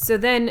 okay, so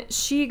then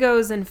she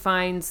goes and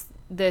finds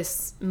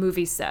this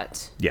movie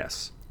set.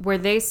 Yes. Where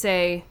they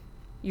say,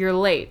 "You're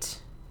late.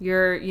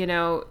 You're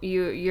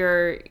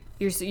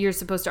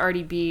supposed to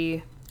already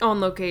be on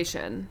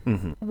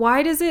location."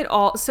 Why does it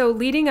all... So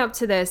leading up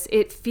to this,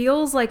 it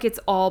feels like it's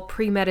all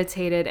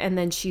premeditated and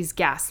then she's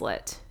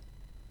gaslit.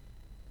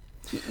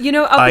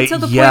 Up until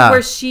the point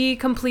where she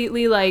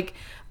completely, like,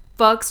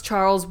 fucks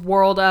Charles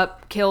world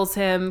up, kills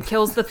him,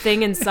 kills the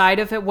thing inside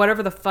of it,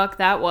 whatever the fuck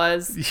that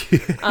was.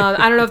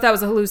 I don't know if that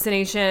was a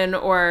hallucination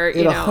or,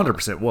 It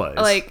 100% was.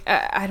 Like,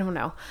 I don't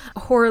know.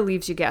 Horror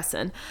leaves you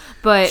guessing.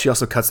 But she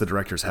also cuts the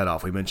director's head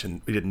off. We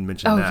didn't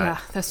mention that. Oh, yeah,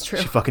 that's true.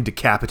 She fucking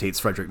decapitates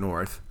Frederick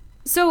North.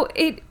 So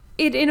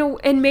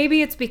and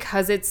maybe it's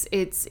because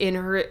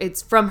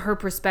it's from her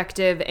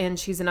perspective and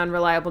she's an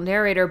unreliable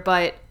narrator,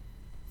 but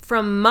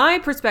from my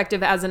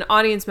perspective as an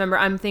audience member,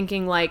 I'm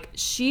thinking like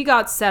she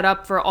got set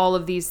up for all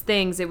of these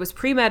things. It was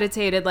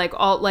premeditated,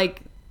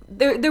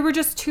 there were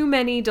just too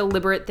many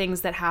deliberate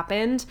things that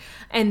happened,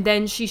 and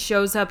then she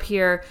shows up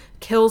here,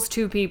 kills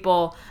two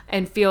people,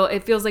 and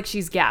it feels like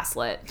she's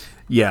gaslit.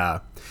 Yeah,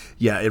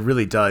 it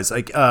really does.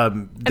 Like,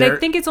 and I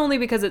think it's only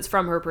because it's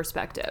from her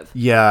perspective.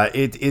 Yeah,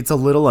 it's a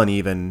little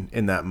uneven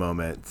in that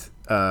moment.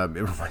 It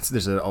reminds.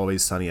 There's an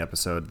Always Sunny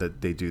episode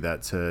that they do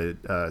that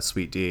to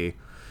Sweet D,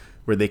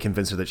 where they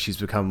convince her that she's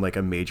become like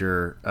a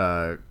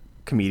major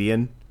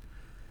comedian,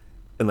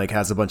 and like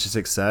has a bunch of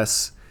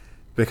success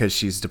because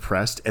she's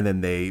depressed, and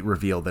then they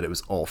reveal that it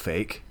was all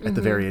fake at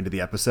the very end of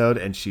the episode,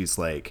 and she's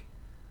like,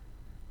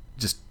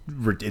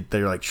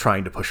 they're like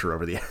trying to push her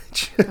over the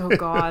edge. Oh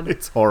God.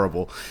 It's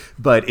horrible,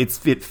 but it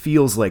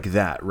feels like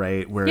that,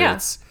 right? Where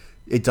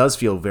it does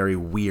feel very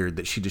weird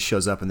that she just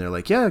shows up and they're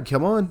like, "Yeah,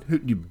 come on.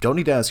 You don't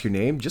need to ask your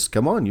name. Just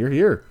come on. You're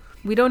here.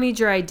 We don't need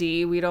your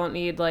ID. We don't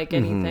need like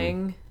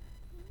anything."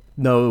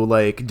 No,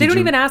 like they don't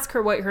even ask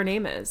her what her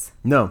name is.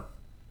 No,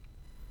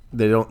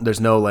 they don't.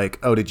 There's no like,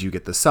 "Oh, did you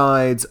get the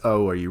sides?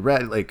 Oh, are you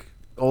ready?" Like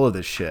all of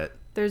this shit.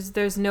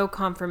 There's no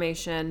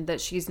confirmation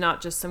that she's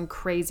not just some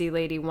crazy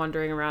lady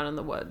wandering around in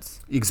the woods.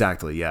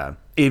 Exactly, yeah.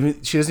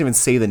 Even she doesn't even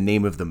say the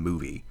name of the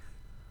movie.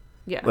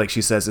 Yeah. Like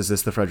she says, "Is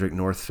this the Frederick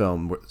North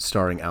film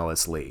starring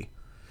Alice Lee?"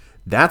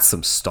 That's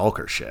some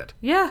stalker shit.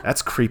 Yeah.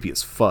 That's creepy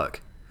as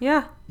fuck.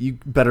 Yeah. You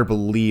better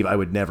believe I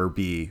would not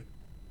be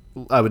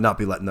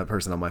letting that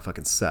person on my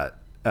fucking set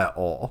at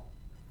all.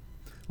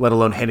 Let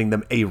alone handing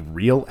them a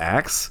real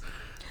axe.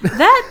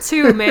 That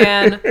too,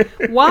 man.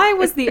 Why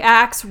was the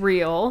axe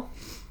real?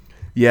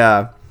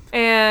 Yeah.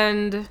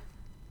 And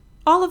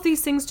all of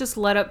these things just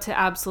led up to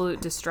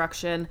absolute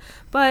destruction.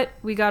 But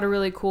we got a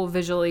really cool,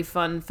 visually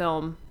fun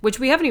film, which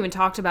we haven't even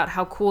talked about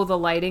how cool the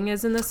lighting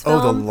is in this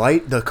film.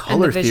 The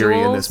color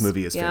theory in this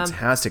movie is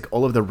fantastic.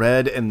 All of the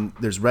red, and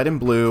there's red and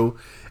blue,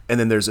 and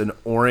then there's an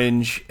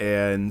orange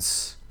and...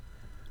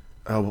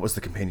 Oh, what was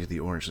the companion to the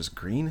orange? Is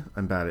green?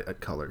 I'm bad at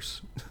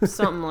colors.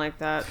 Something like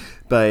that.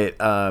 But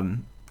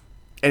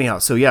anyhow,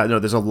 so yeah, no,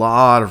 there's a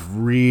lot of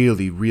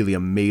really, really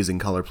amazing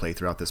color play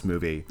throughout this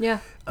movie. Yeah.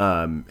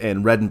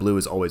 And red and blue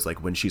is always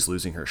like when she's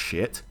losing her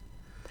shit.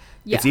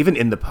 Yeah. It's even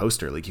in the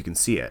poster, like you can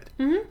see it.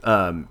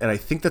 Mm-hmm. And I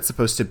think that's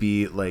supposed to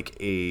be like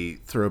a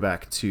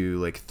throwback to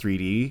like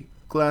 3D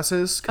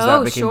glasses.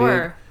 That became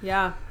big.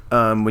 Yeah.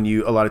 A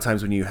lot of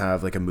times when you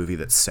have like a movie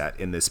that's set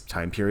in this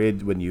time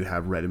period, when you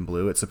have red and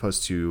blue, it's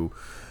supposed to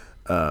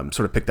sort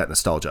of pick that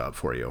nostalgia up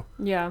for you.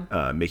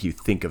 Yeah. Make you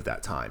think of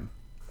that time.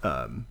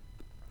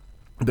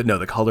 But no,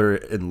 the color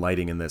and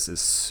lighting in this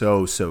is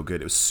so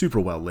good. It was super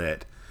well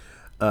lit.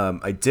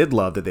 I did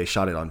love that they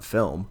shot it on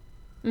film.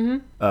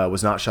 Mm-hmm.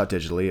 Was not shot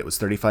digitally. It was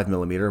 35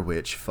 millimeter,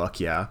 which fuck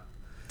yeah.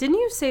 Didn't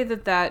you say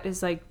that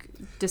is like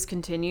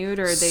discontinued,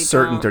 or they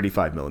certain don't?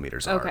 35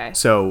 millimeters are. Okay.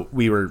 So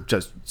we were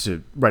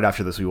right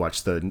after this, we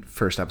watched the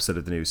first episode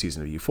of the new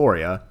season of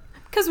Euphoria.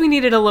 Because we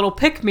needed a little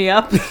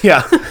pick-me-up.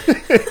 Yeah.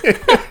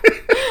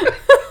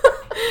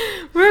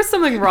 There's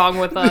something wrong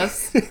with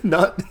us.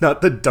 Not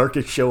the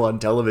darkest show on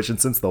television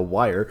since The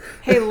Wire.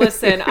 Hey,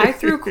 listen, I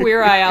threw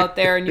Queer Eye out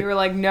there, and you were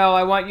like, no,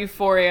 I want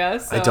Euphoria.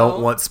 So. I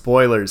don't want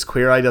spoilers.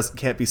 Queer Eye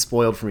can't be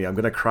spoiled for me. I'm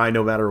going to cry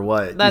no matter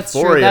what. That's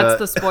Euphoria, true. That's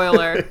the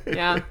spoiler.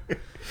 Yeah.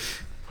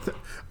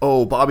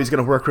 Oh, Bobby's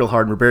going to work real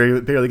hard, and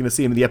we're barely going to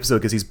see him in the episode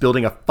because he's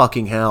building a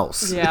fucking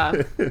house.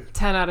 Yeah.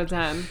 10 out of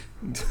 10.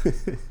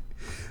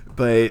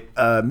 But,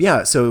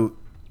 yeah, so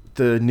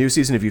the new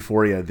season of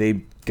Euphoria,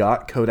 they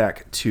got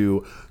Kodak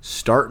to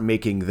start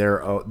making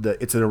their own.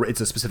 It's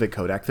a specific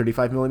Kodak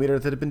 35 millimeter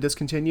that had been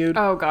discontinued.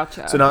 Oh,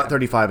 gotcha. So not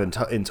 35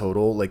 in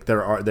total. Like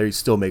they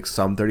still make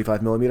some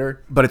 35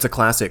 millimeter, but it's a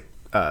classic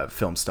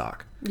film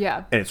stock.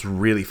 Yeah, and it's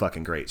really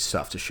fucking great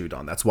stuff to shoot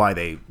on. That's why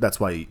Sam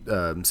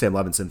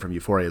Levinson from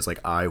Euphoria is like,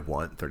 I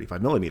want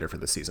 35 millimeter for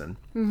this season,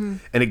 and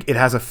it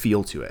has a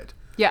feel to it.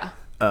 Yeah.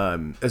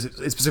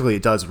 Specifically,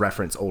 it does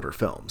reference older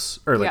films,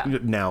 or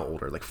like now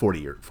older, like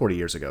 40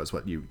 years ago is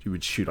what you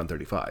would shoot on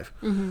 35.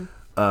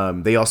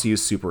 Mm-hmm. They also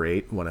used Super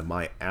 8, one of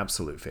my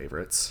absolute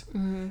favorites,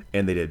 and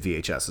they did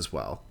VHS as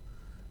well.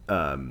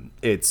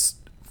 It's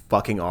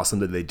fucking awesome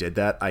that they did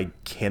that. I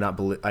cannot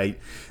believe.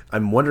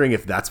 I'm wondering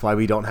if that's why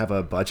we don't have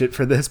a budget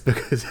for this,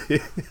 because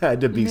it had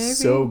to be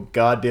so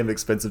goddamn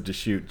expensive to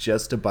shoot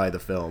just to buy the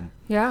film.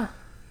 Yeah.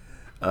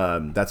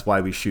 That's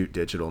why we shoot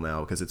digital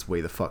now, because it's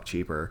way the fuck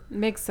cheaper.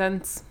 Makes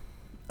sense.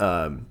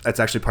 That's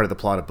actually part of the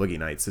plot of Boogie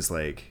Nights is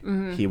like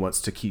he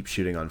wants to keep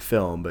shooting on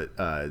film, but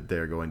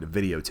they're going to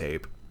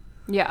videotape.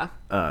 Yeah.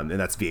 And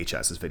that's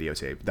VHS is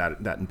videotape.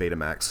 That and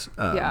Betamax.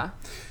 Yeah.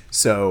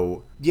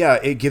 So yeah,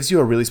 it gives you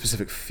a really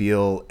specific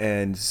feel,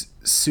 and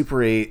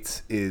Super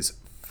 8 is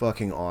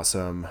fucking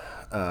awesome.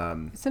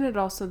 Isn't it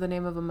also the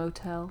name of a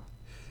motel?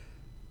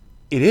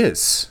 It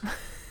is.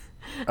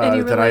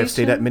 That I have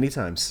stayed at many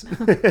times.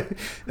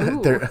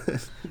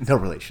 No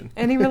relation.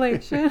 Any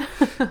relation?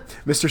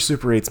 Mr.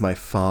 Super 8's my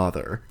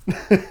father.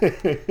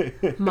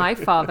 My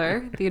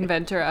father, the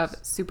inventor of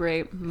Super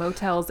 8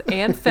 motels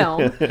and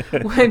film,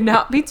 would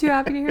not be too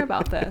happy to hear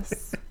about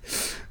this.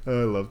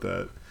 Oh, I love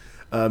that.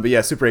 But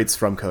yeah, Super 8's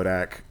from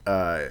Kodak.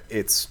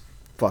 It's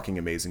fucking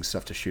amazing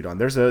stuff to shoot on.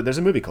 There's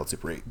a movie called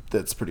Super 8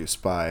 that's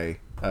produced by...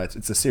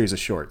 it's a series of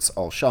shorts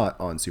all shot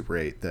on Super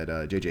 8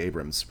 that J.J.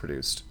 Abrams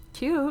produced.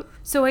 Cute.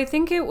 So I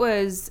think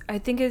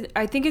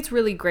it's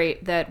really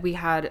great that we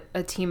had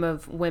a team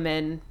of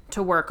women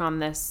to work on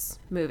this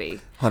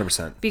movie.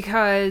 100%.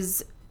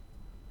 Because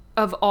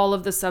of all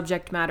of the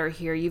subject matter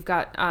here, you've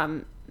got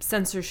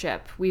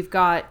censorship. We've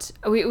got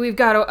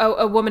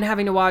a woman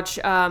having to watch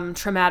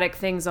traumatic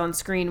things on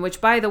screen. Which,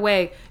 by the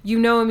way, you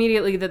know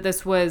immediately that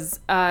this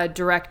was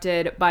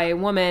directed by a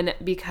woman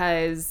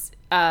because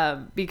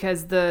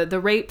the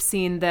rape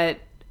scene that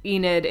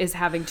Enid is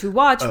having to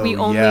watch, we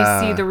only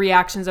see the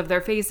reactions of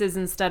their faces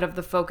instead of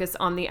the focus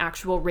on the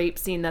actual rape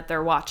scene that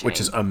they're watching.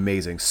 Which is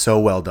amazing. So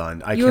well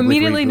done. You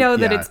immediately know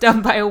that it's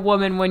done by a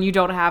woman when you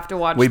don't have to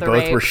watch the rape. We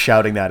both were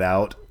shouting that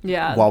out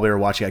while we were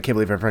watching. I can't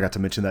believe I forgot to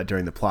mention that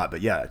during the plot. But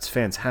yeah, it's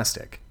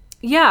fantastic.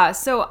 Yeah,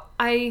 so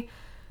I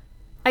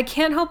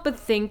can't help but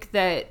think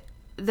that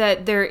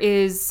there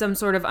is some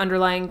sort of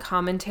underlying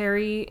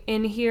commentary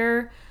in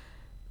here.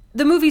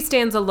 The movie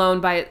stands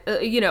alone by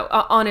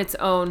on its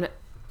own.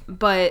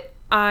 But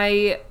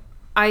I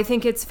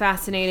think it's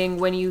fascinating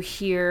when you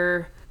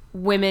hear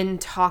women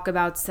talk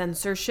about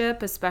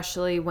censorship,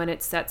 especially when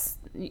it's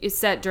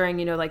set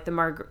during like the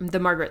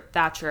Margaret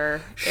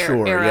Thatcher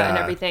era and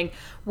everything,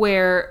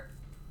 where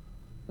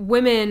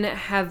women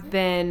have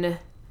been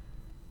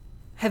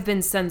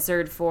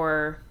censored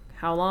for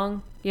how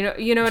long?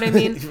 You know what I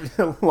mean?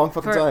 Long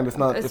fucking time, if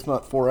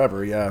not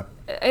forever, yeah.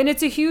 And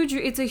it's a huge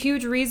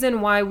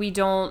reason why we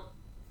don't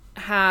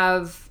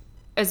have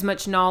as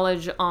much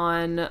knowledge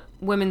on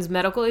women's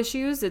medical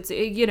issues. It's,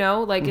 you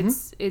know, like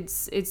it's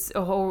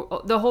the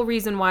whole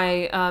reason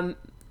why,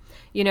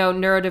 you know,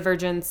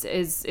 neurodivergence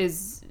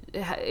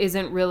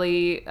isn't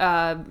really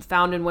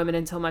found in women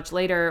until much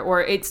later,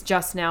 or it's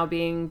just now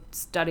being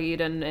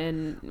studied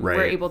and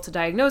we're able to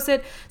diagnose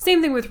it.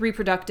 Same thing with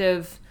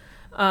reproductive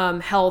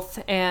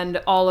health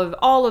and all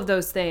of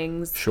those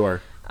things.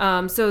 Sure.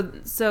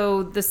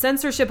 So the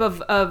censorship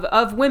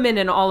of women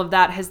and all of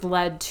that has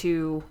led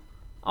to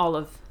all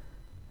of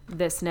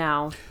this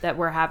now that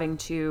we're having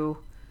to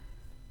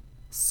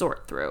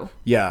sort through.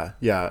 Yeah.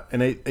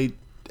 And I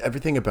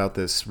everything about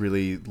this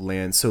really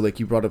lands. So like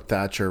you brought up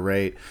Thatcher,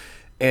 right?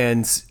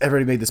 And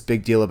everybody made this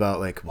big deal about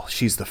like, well,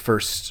 she's the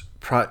first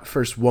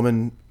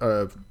woman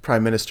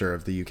prime minister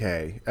of the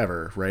UK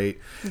ever, right?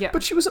 Yeah.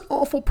 But she was an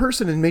awful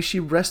person, and may she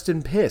rest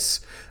in piss.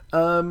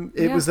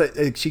 It was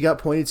that she got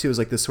pointed to as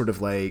like this sort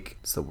of like,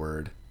 what's the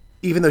word?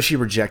 Even though she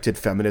rejected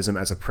feminism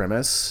as a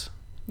premise,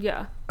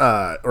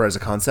 or as a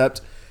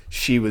concept,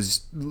 she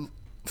was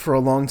for a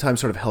long time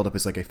sort of held up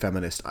as like a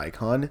feminist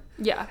icon.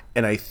 Yeah.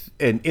 And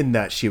and in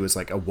that she was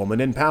like a woman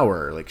in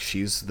power, like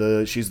she's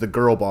the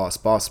girl boss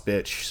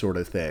bitch sort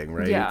of thing,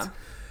 right? Yeah.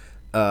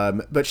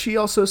 But she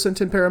also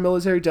sent in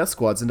paramilitary death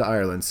squads into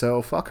Ireland,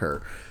 so fuck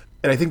her.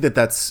 And I think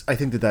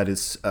that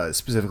is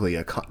specifically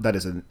I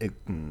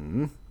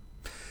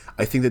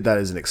think that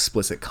is an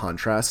explicit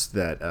contrast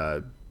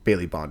that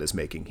Bailey Bond is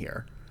making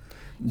here.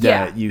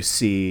 That you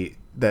see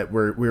that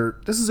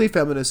this is a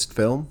feminist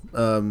film.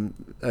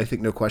 I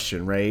think no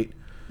question, right?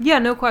 Yeah,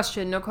 no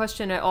question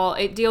at all.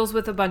 It deals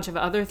with a bunch of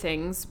other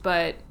things,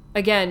 but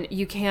again,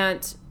 you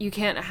can't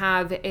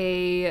have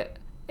a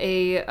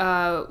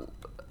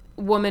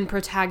woman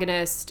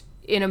protagonist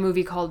in a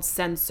movie called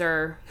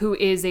Censor who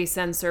is a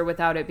censor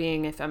without it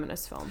being a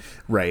feminist film.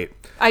 Right.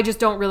 I just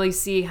don't really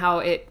see how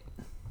it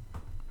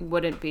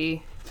wouldn't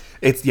be.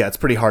 It's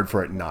pretty hard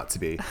for it not to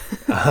be.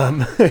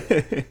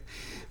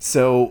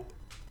 So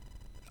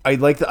I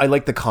like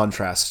the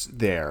contrast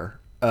there,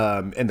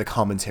 and the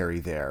commentary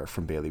there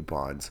from Bailey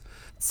Bond.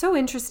 So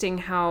interesting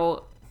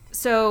how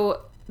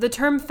the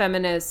term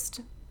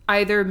feminist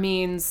either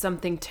means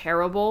something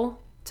terrible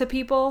to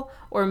people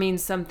or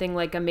means something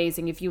like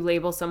amazing. If you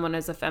label someone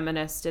as a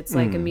feminist, it's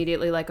like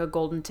immediately like a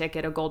golden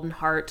ticket, a golden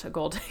heart, a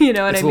gold, you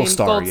know what I mean?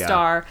 Star, gold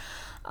star.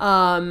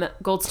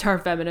 Gold star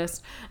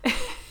feminist.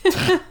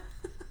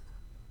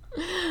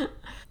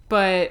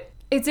 But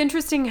it's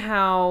interesting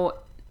how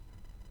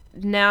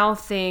now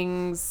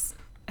things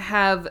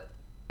have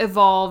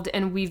evolved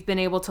and we've been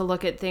able to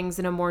look at things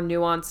in a more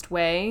nuanced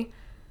way.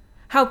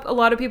 How a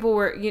lot of people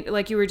were,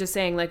 like you were just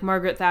saying, like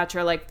Margaret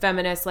Thatcher, like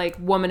feminist, like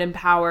woman in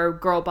power,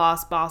 girl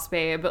boss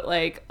babe, but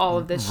like all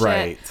of this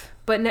shit.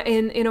 But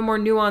in a more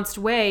nuanced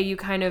way, you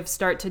kind of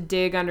start to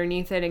dig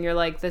underneath it and you're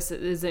like, this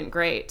isn't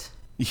great.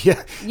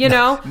 Yeah. You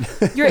know,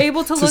 you're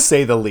able to look, to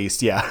say the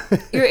least. Yeah.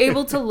 You're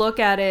able to look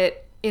at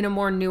it in a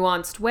more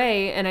nuanced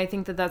way. And I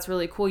think that that's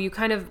really cool. You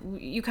kind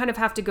of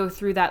have to go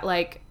through that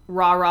like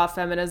rah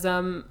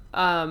feminism,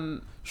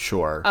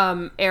 sure.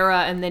 Era.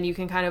 And then you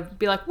can kind of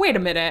be like, wait a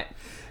minute.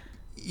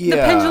 Yeah.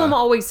 The pendulum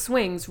always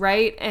swings,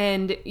 right?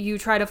 And you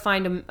try to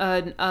find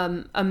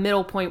a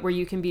middle point where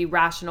you can be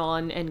rational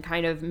and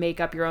kind of make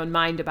up your own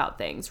mind about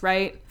things,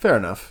 right? Fair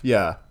enough.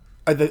 Yeah.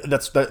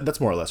 That's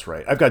more or less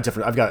right. I've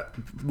got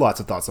lots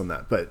of thoughts on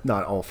that, but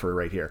not all for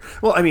right here.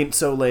 Well, I mean,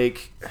 so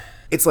like,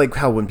 it's like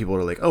how when people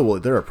are like, oh, well,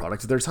 they're a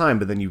product of their time,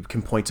 but then you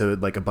can point to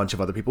like a bunch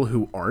of other people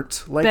who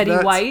aren't like Betty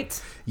that.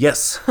 White.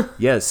 Yes.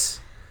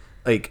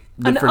 Like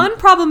an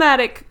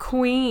unproblematic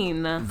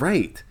queen.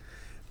 Right.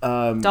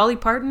 Dolly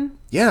Parton.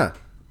 Yeah.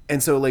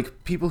 And so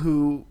like people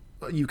who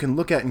you can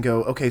look at and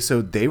go, okay,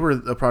 so they were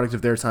a product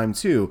of their time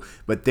too,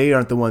 but they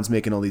aren't the ones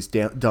making all these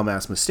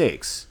dumbass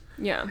mistakes.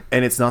 Yeah.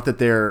 And it's not that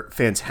they're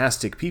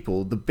fantastic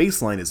people. The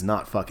baseline is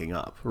not fucking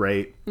up,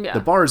 right? Yeah. The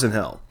bar's in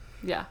hell.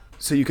 Yeah.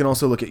 So you can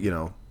also look at,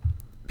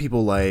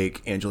 people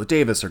like Angela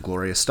Davis or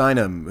Gloria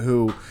Steinem,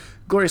 who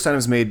Gloria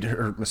Steinem's made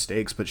her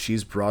mistakes, but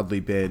she's broadly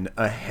been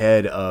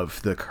ahead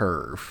of the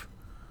curve.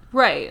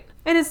 Right.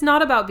 And it's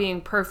not about being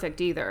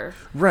perfect either.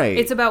 Right.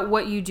 It's about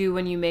what you do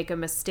when you make a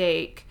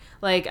mistake.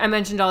 Like I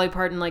mentioned Dolly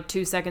Parton like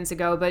 2 seconds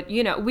ago, but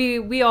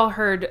we all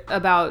heard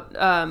about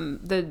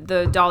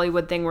the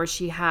Dollywood thing where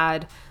she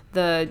had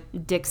the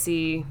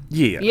Dixie,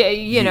 you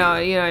know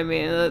what I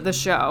mean, the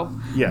show,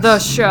 yes. The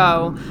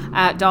show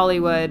at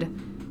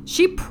Dollywood.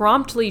 She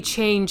promptly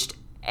changed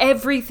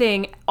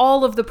everything,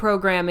 all of the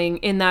programming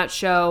in that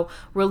show,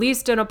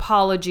 released an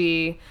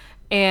apology,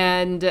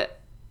 and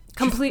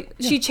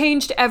she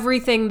changed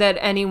everything that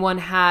anyone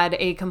had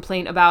a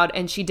complaint about,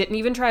 and she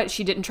didn't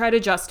try to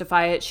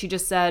justify it. She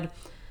just said,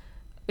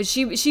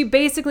 she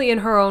basically in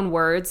her own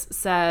words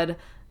said,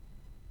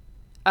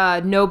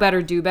 know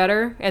better, do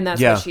better, and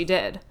that's what she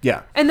did.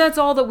 Yeah. And that's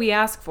all that we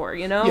ask for,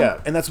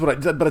 Yeah, and that's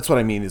what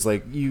I mean is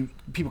like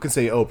people can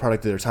say, oh,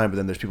 product of their time, but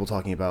then there's people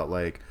talking about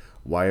like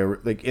why are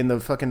like in the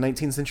fucking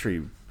 19th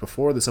century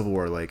before the Civil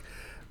War, like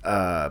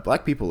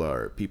black people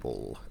are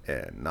people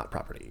and not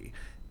property.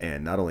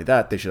 And not only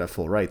that, they should have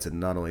full rights, and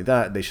not only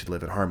that, they should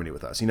live in harmony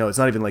with us. You know, it's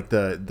not even like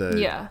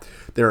the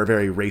there are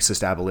very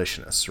racist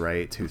abolitionists,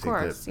 right, who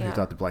who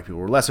thought that black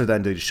people were lesser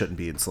than, they just shouldn't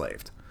be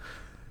enslaved.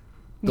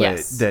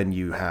 But then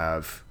you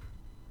have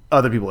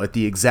other people at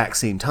the exact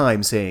same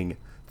time saying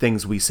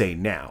things we say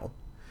now.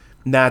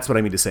 And that's what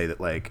I mean to say,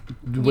 that like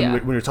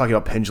when we're talking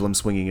about pendulum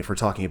swinging, if we're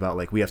talking about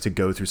like we have to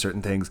go through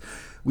certain things,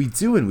 we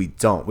do and we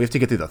don't. We have to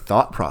get through the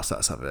thought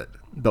process of it,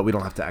 but we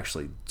don't have to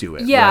actually do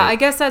it. Yeah, right? I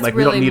guess that's like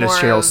really we don't need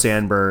a Sheryl of...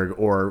 Sandberg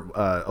or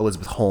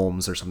Elizabeth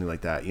Holmes or something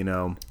like that, you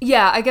know?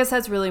 Yeah, I guess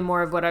that's really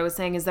more of what I was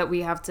saying, is that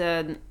we have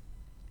to,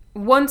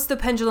 once the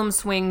pendulum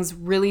swings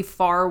really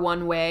far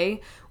one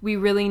way, we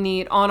really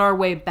need, on our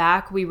way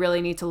back, we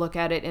really need to look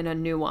at it in a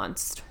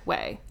nuanced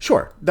way.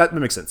 Sure, that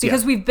makes sense.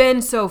 Because we've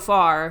been so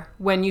far,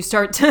 when you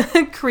start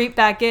to creep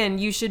back in,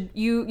 you should,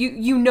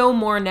 you know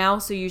more now,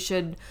 so you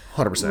should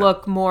 100%.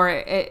 Look more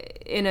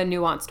in a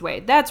nuanced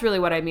way. That's really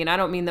what I mean. I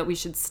don't mean that we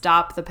should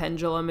stop the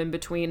pendulum in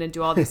between and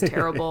do all these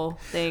terrible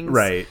things.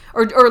 Right.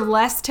 Or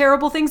less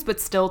terrible things, but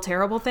still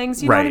terrible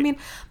things. You know what I mean?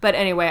 But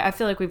anyway, I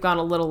feel like we've gone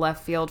a little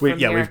left field from here.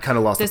 Yeah, we've kind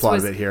of lost the plot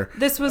a bit here.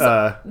 This was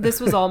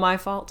all my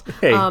fault.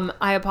 Hey,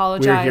 I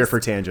apologize. We're here for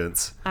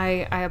tangents.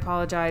 I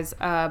apologize.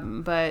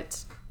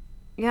 But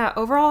yeah,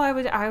 overall,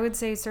 I would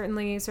say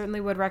certainly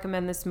would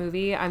recommend this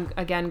movie. I'm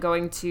again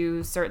going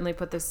to certainly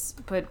put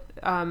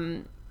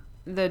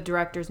the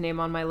director's name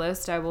on my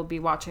list. I will be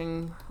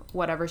watching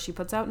whatever she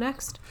puts out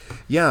next.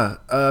 Yeah,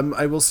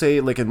 I will say,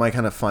 like, in my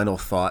kind of final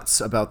thoughts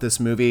about this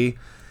movie,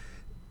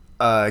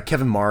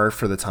 Kevin Marr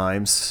for the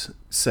Times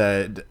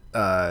said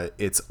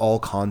it's all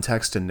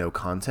context and no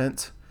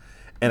content.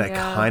 And I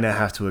kind of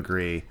have to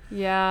agree.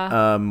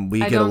 Yeah. We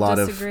get a lot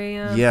disagree,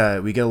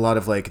 of we get a lot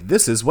of like,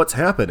 this is what's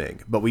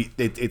happening, but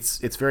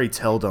it's very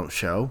tell don't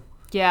show.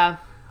 Yeah.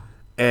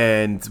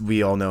 And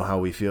we all know how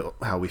we feel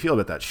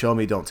about that. Show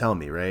me, don't tell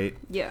me, right?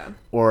 Yeah.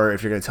 Or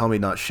if you're going to tell me,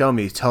 not show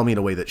me, tell me in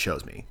a way that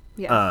shows me.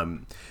 Yeah.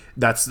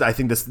 I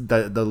think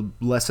the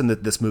lesson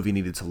that this movie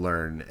needed to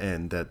learn,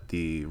 and that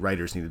the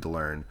writers needed to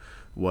learn,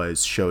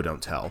 was show,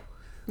 don't tell.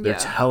 They're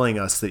telling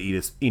us that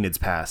Enid's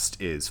past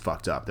is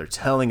fucked up. They're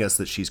telling us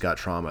that she's got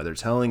trauma. They're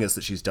telling us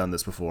that she's done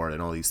this before and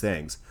all these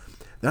things.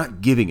 They're not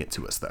giving it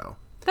to us, though.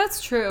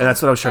 That's true. And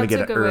that's what I was trying to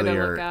get at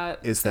earlier. I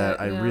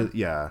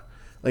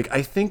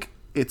think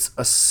it's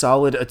a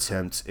solid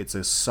attempt. It's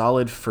a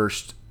solid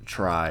first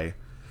try.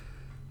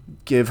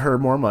 Give her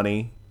more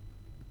money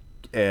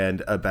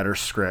and a better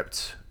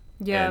script.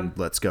 Yeah. And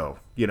let's go.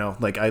 You know,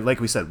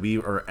 like we said, we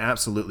are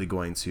absolutely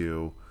going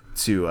to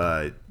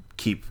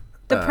keep.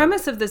 The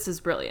premise of this is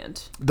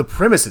brilliant. The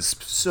premise is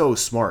so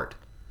smart.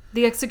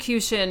 The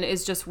execution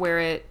is just where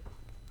it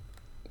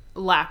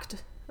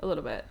lacked a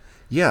little bit.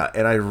 Yeah,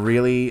 and I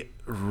really...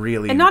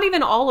 And not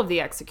even all of the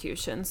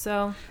execution,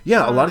 so...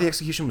 Yeah, a lot of the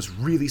execution was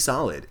really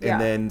solid, and yeah.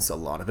 then a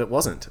lot of it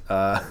wasn't.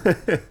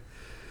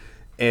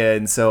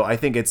 And so I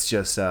think it's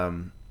just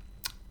a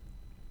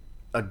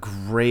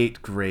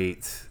great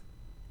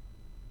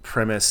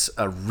premise,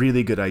 a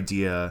really good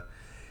idea,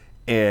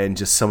 and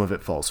just some of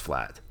it falls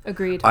flat.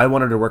 Agreed. I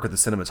wanted to work with the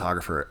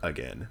cinematographer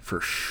again,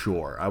 for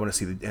sure. I want to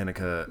see the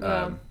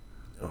Annika...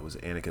 what was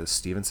it? Annika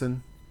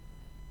Stevenson?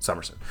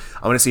 Summerson.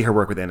 I want to see her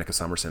work with Annika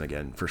Summerson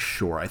again, for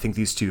sure. I think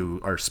these two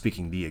are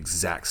speaking the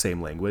exact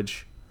same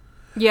language.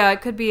 Yeah,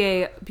 it could be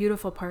a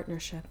beautiful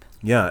partnership.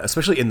 Yeah,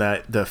 especially in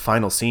the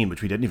final scene,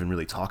 which we didn't even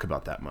really talk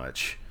about that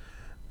much,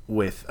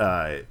 with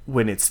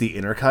when it's the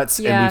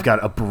intercuts, and we've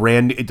got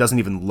it doesn't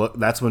even look,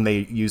 that's when they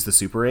use the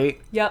Super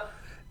 8. Yep.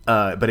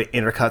 But it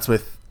intercuts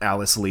with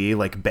Alice Lee,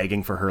 like,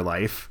 begging for her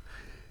life,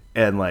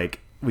 and, like,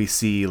 we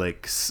see,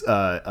 like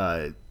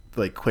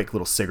quick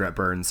little cigarette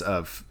burns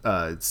of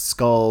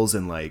skulls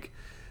and like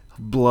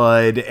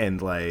blood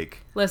and like...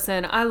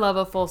 Listen, I love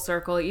a full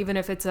circle, even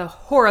if it's a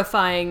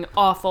horrifying,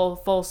 awful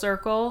full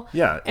circle.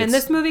 Yeah. And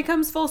this movie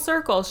comes full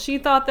circle. She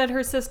thought that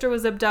her sister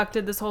was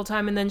abducted this whole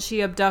time, and then she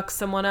abducts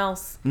someone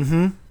else.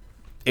 Mm-hmm.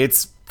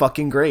 It's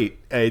fucking great.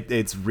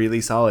 It's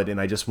really solid, and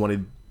I just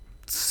wanted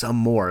some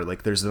more.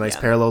 Like, there's nice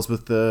parallels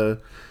with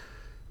the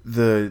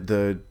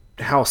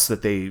house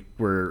that they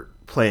were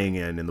playing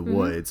in the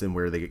woods, and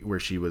where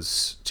she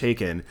was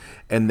taken,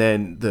 and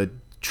then the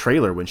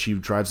trailer when she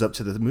drives up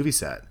to the movie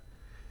set.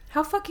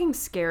 How fucking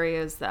scary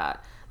is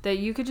that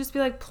you could just be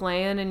like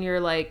playing in your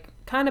like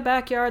kind of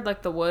backyard,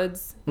 like the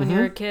woods, when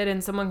you're a kid,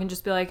 and someone can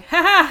just be like,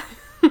 ha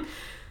ha.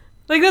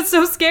 Like, that's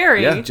so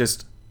scary. Yeah,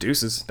 just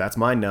deuces, that's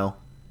mine now.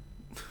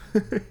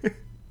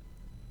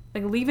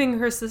 Like leaving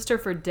her sister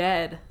for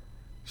dead.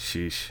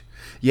 Sheesh.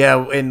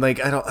 Yeah, and like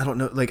I don't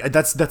know, like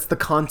that's the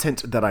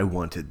content that I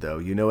wanted, though.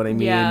 You know what I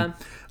mean? Yeah.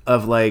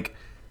 Of like,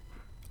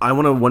 I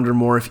want to wonder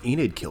more if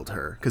Enid killed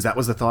her, because that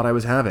was the thought I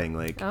was having.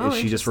 Like, is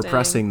she just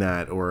repressing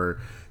that, or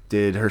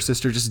did her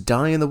sister just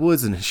die in the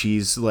woods, and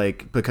she's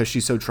like, because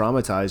she's so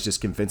traumatized, just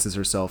convinces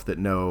herself that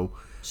no,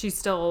 she's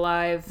still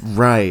alive.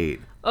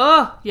 Right.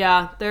 Oh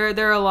yeah, there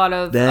are a lot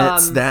of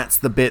that's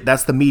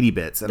the meaty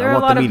bits, and I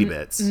want the meaty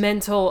bits.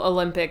 Mental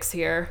Olympics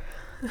here.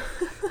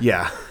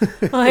 Yeah.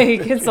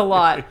 Like, it's a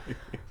lot.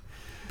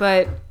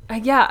 But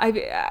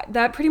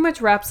That pretty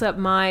much wraps up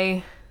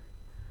my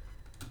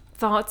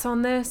thoughts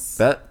on this.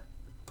 Bet.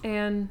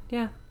 And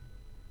yeah.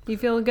 You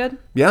feeling good?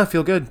 Yeah, I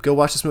feel good. Go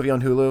watch this movie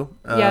on Hulu.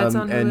 Yeah, it's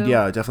on Hulu. And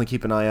yeah, definitely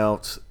keep an eye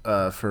out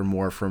for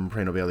more from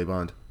Prano Bailey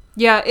Bond.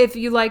 Yeah, if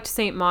you liked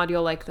Saint Maud,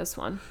 you'll like this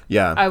one.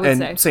 Yeah, I would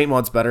say. And Saint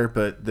Maud's better,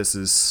 but this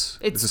is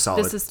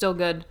solid. This is still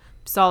good.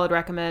 Solid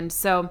recommend.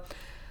 So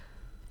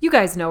you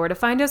guys know where to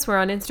find us. We're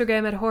on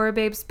Instagram at Horror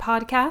Babes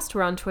Podcast.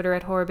 We're on Twitter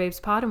at Horror Babes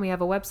Pod, and we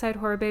have a website,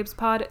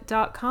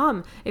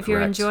 horrorbabespod.com. If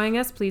you're enjoying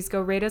us, please go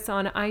rate us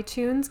on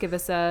iTunes. Give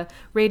us a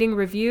rating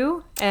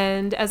review.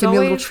 And as always...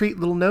 Give me a little treat,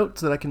 little note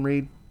so that I can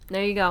read.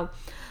 There you go.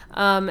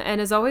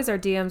 And as always, our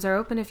DMs are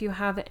open if you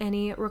have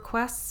any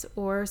requests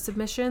or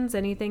submissions,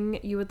 anything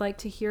you would like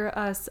to hear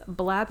us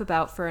blab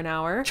about for an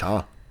hour.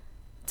 Cha.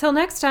 Till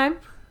next time.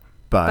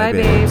 Bye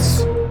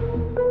babes.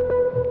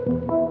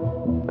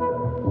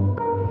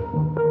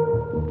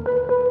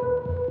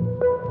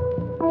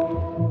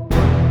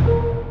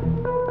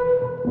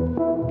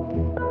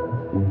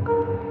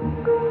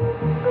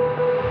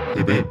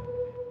 Hey babe.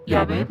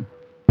 Yeah, babe.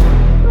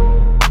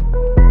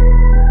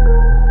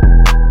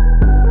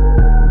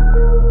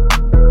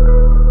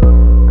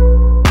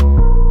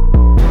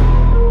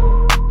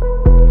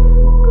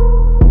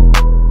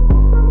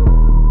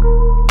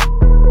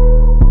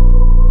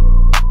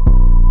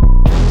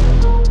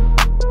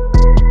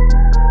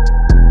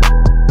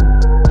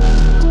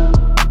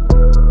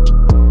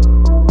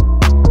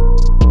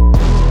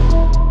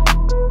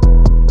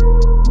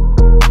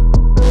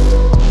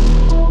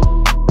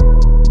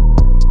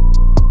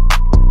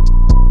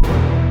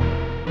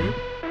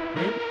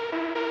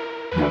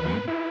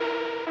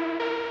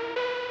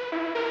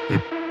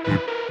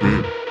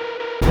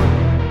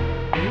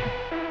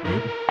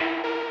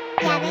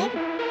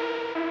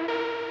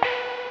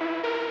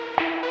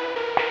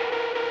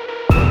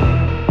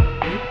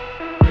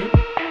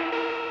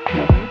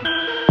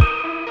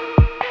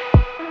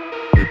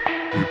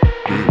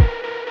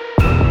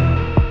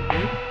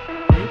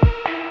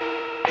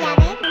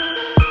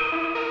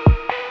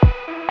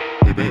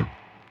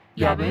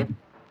 Yeah, babe.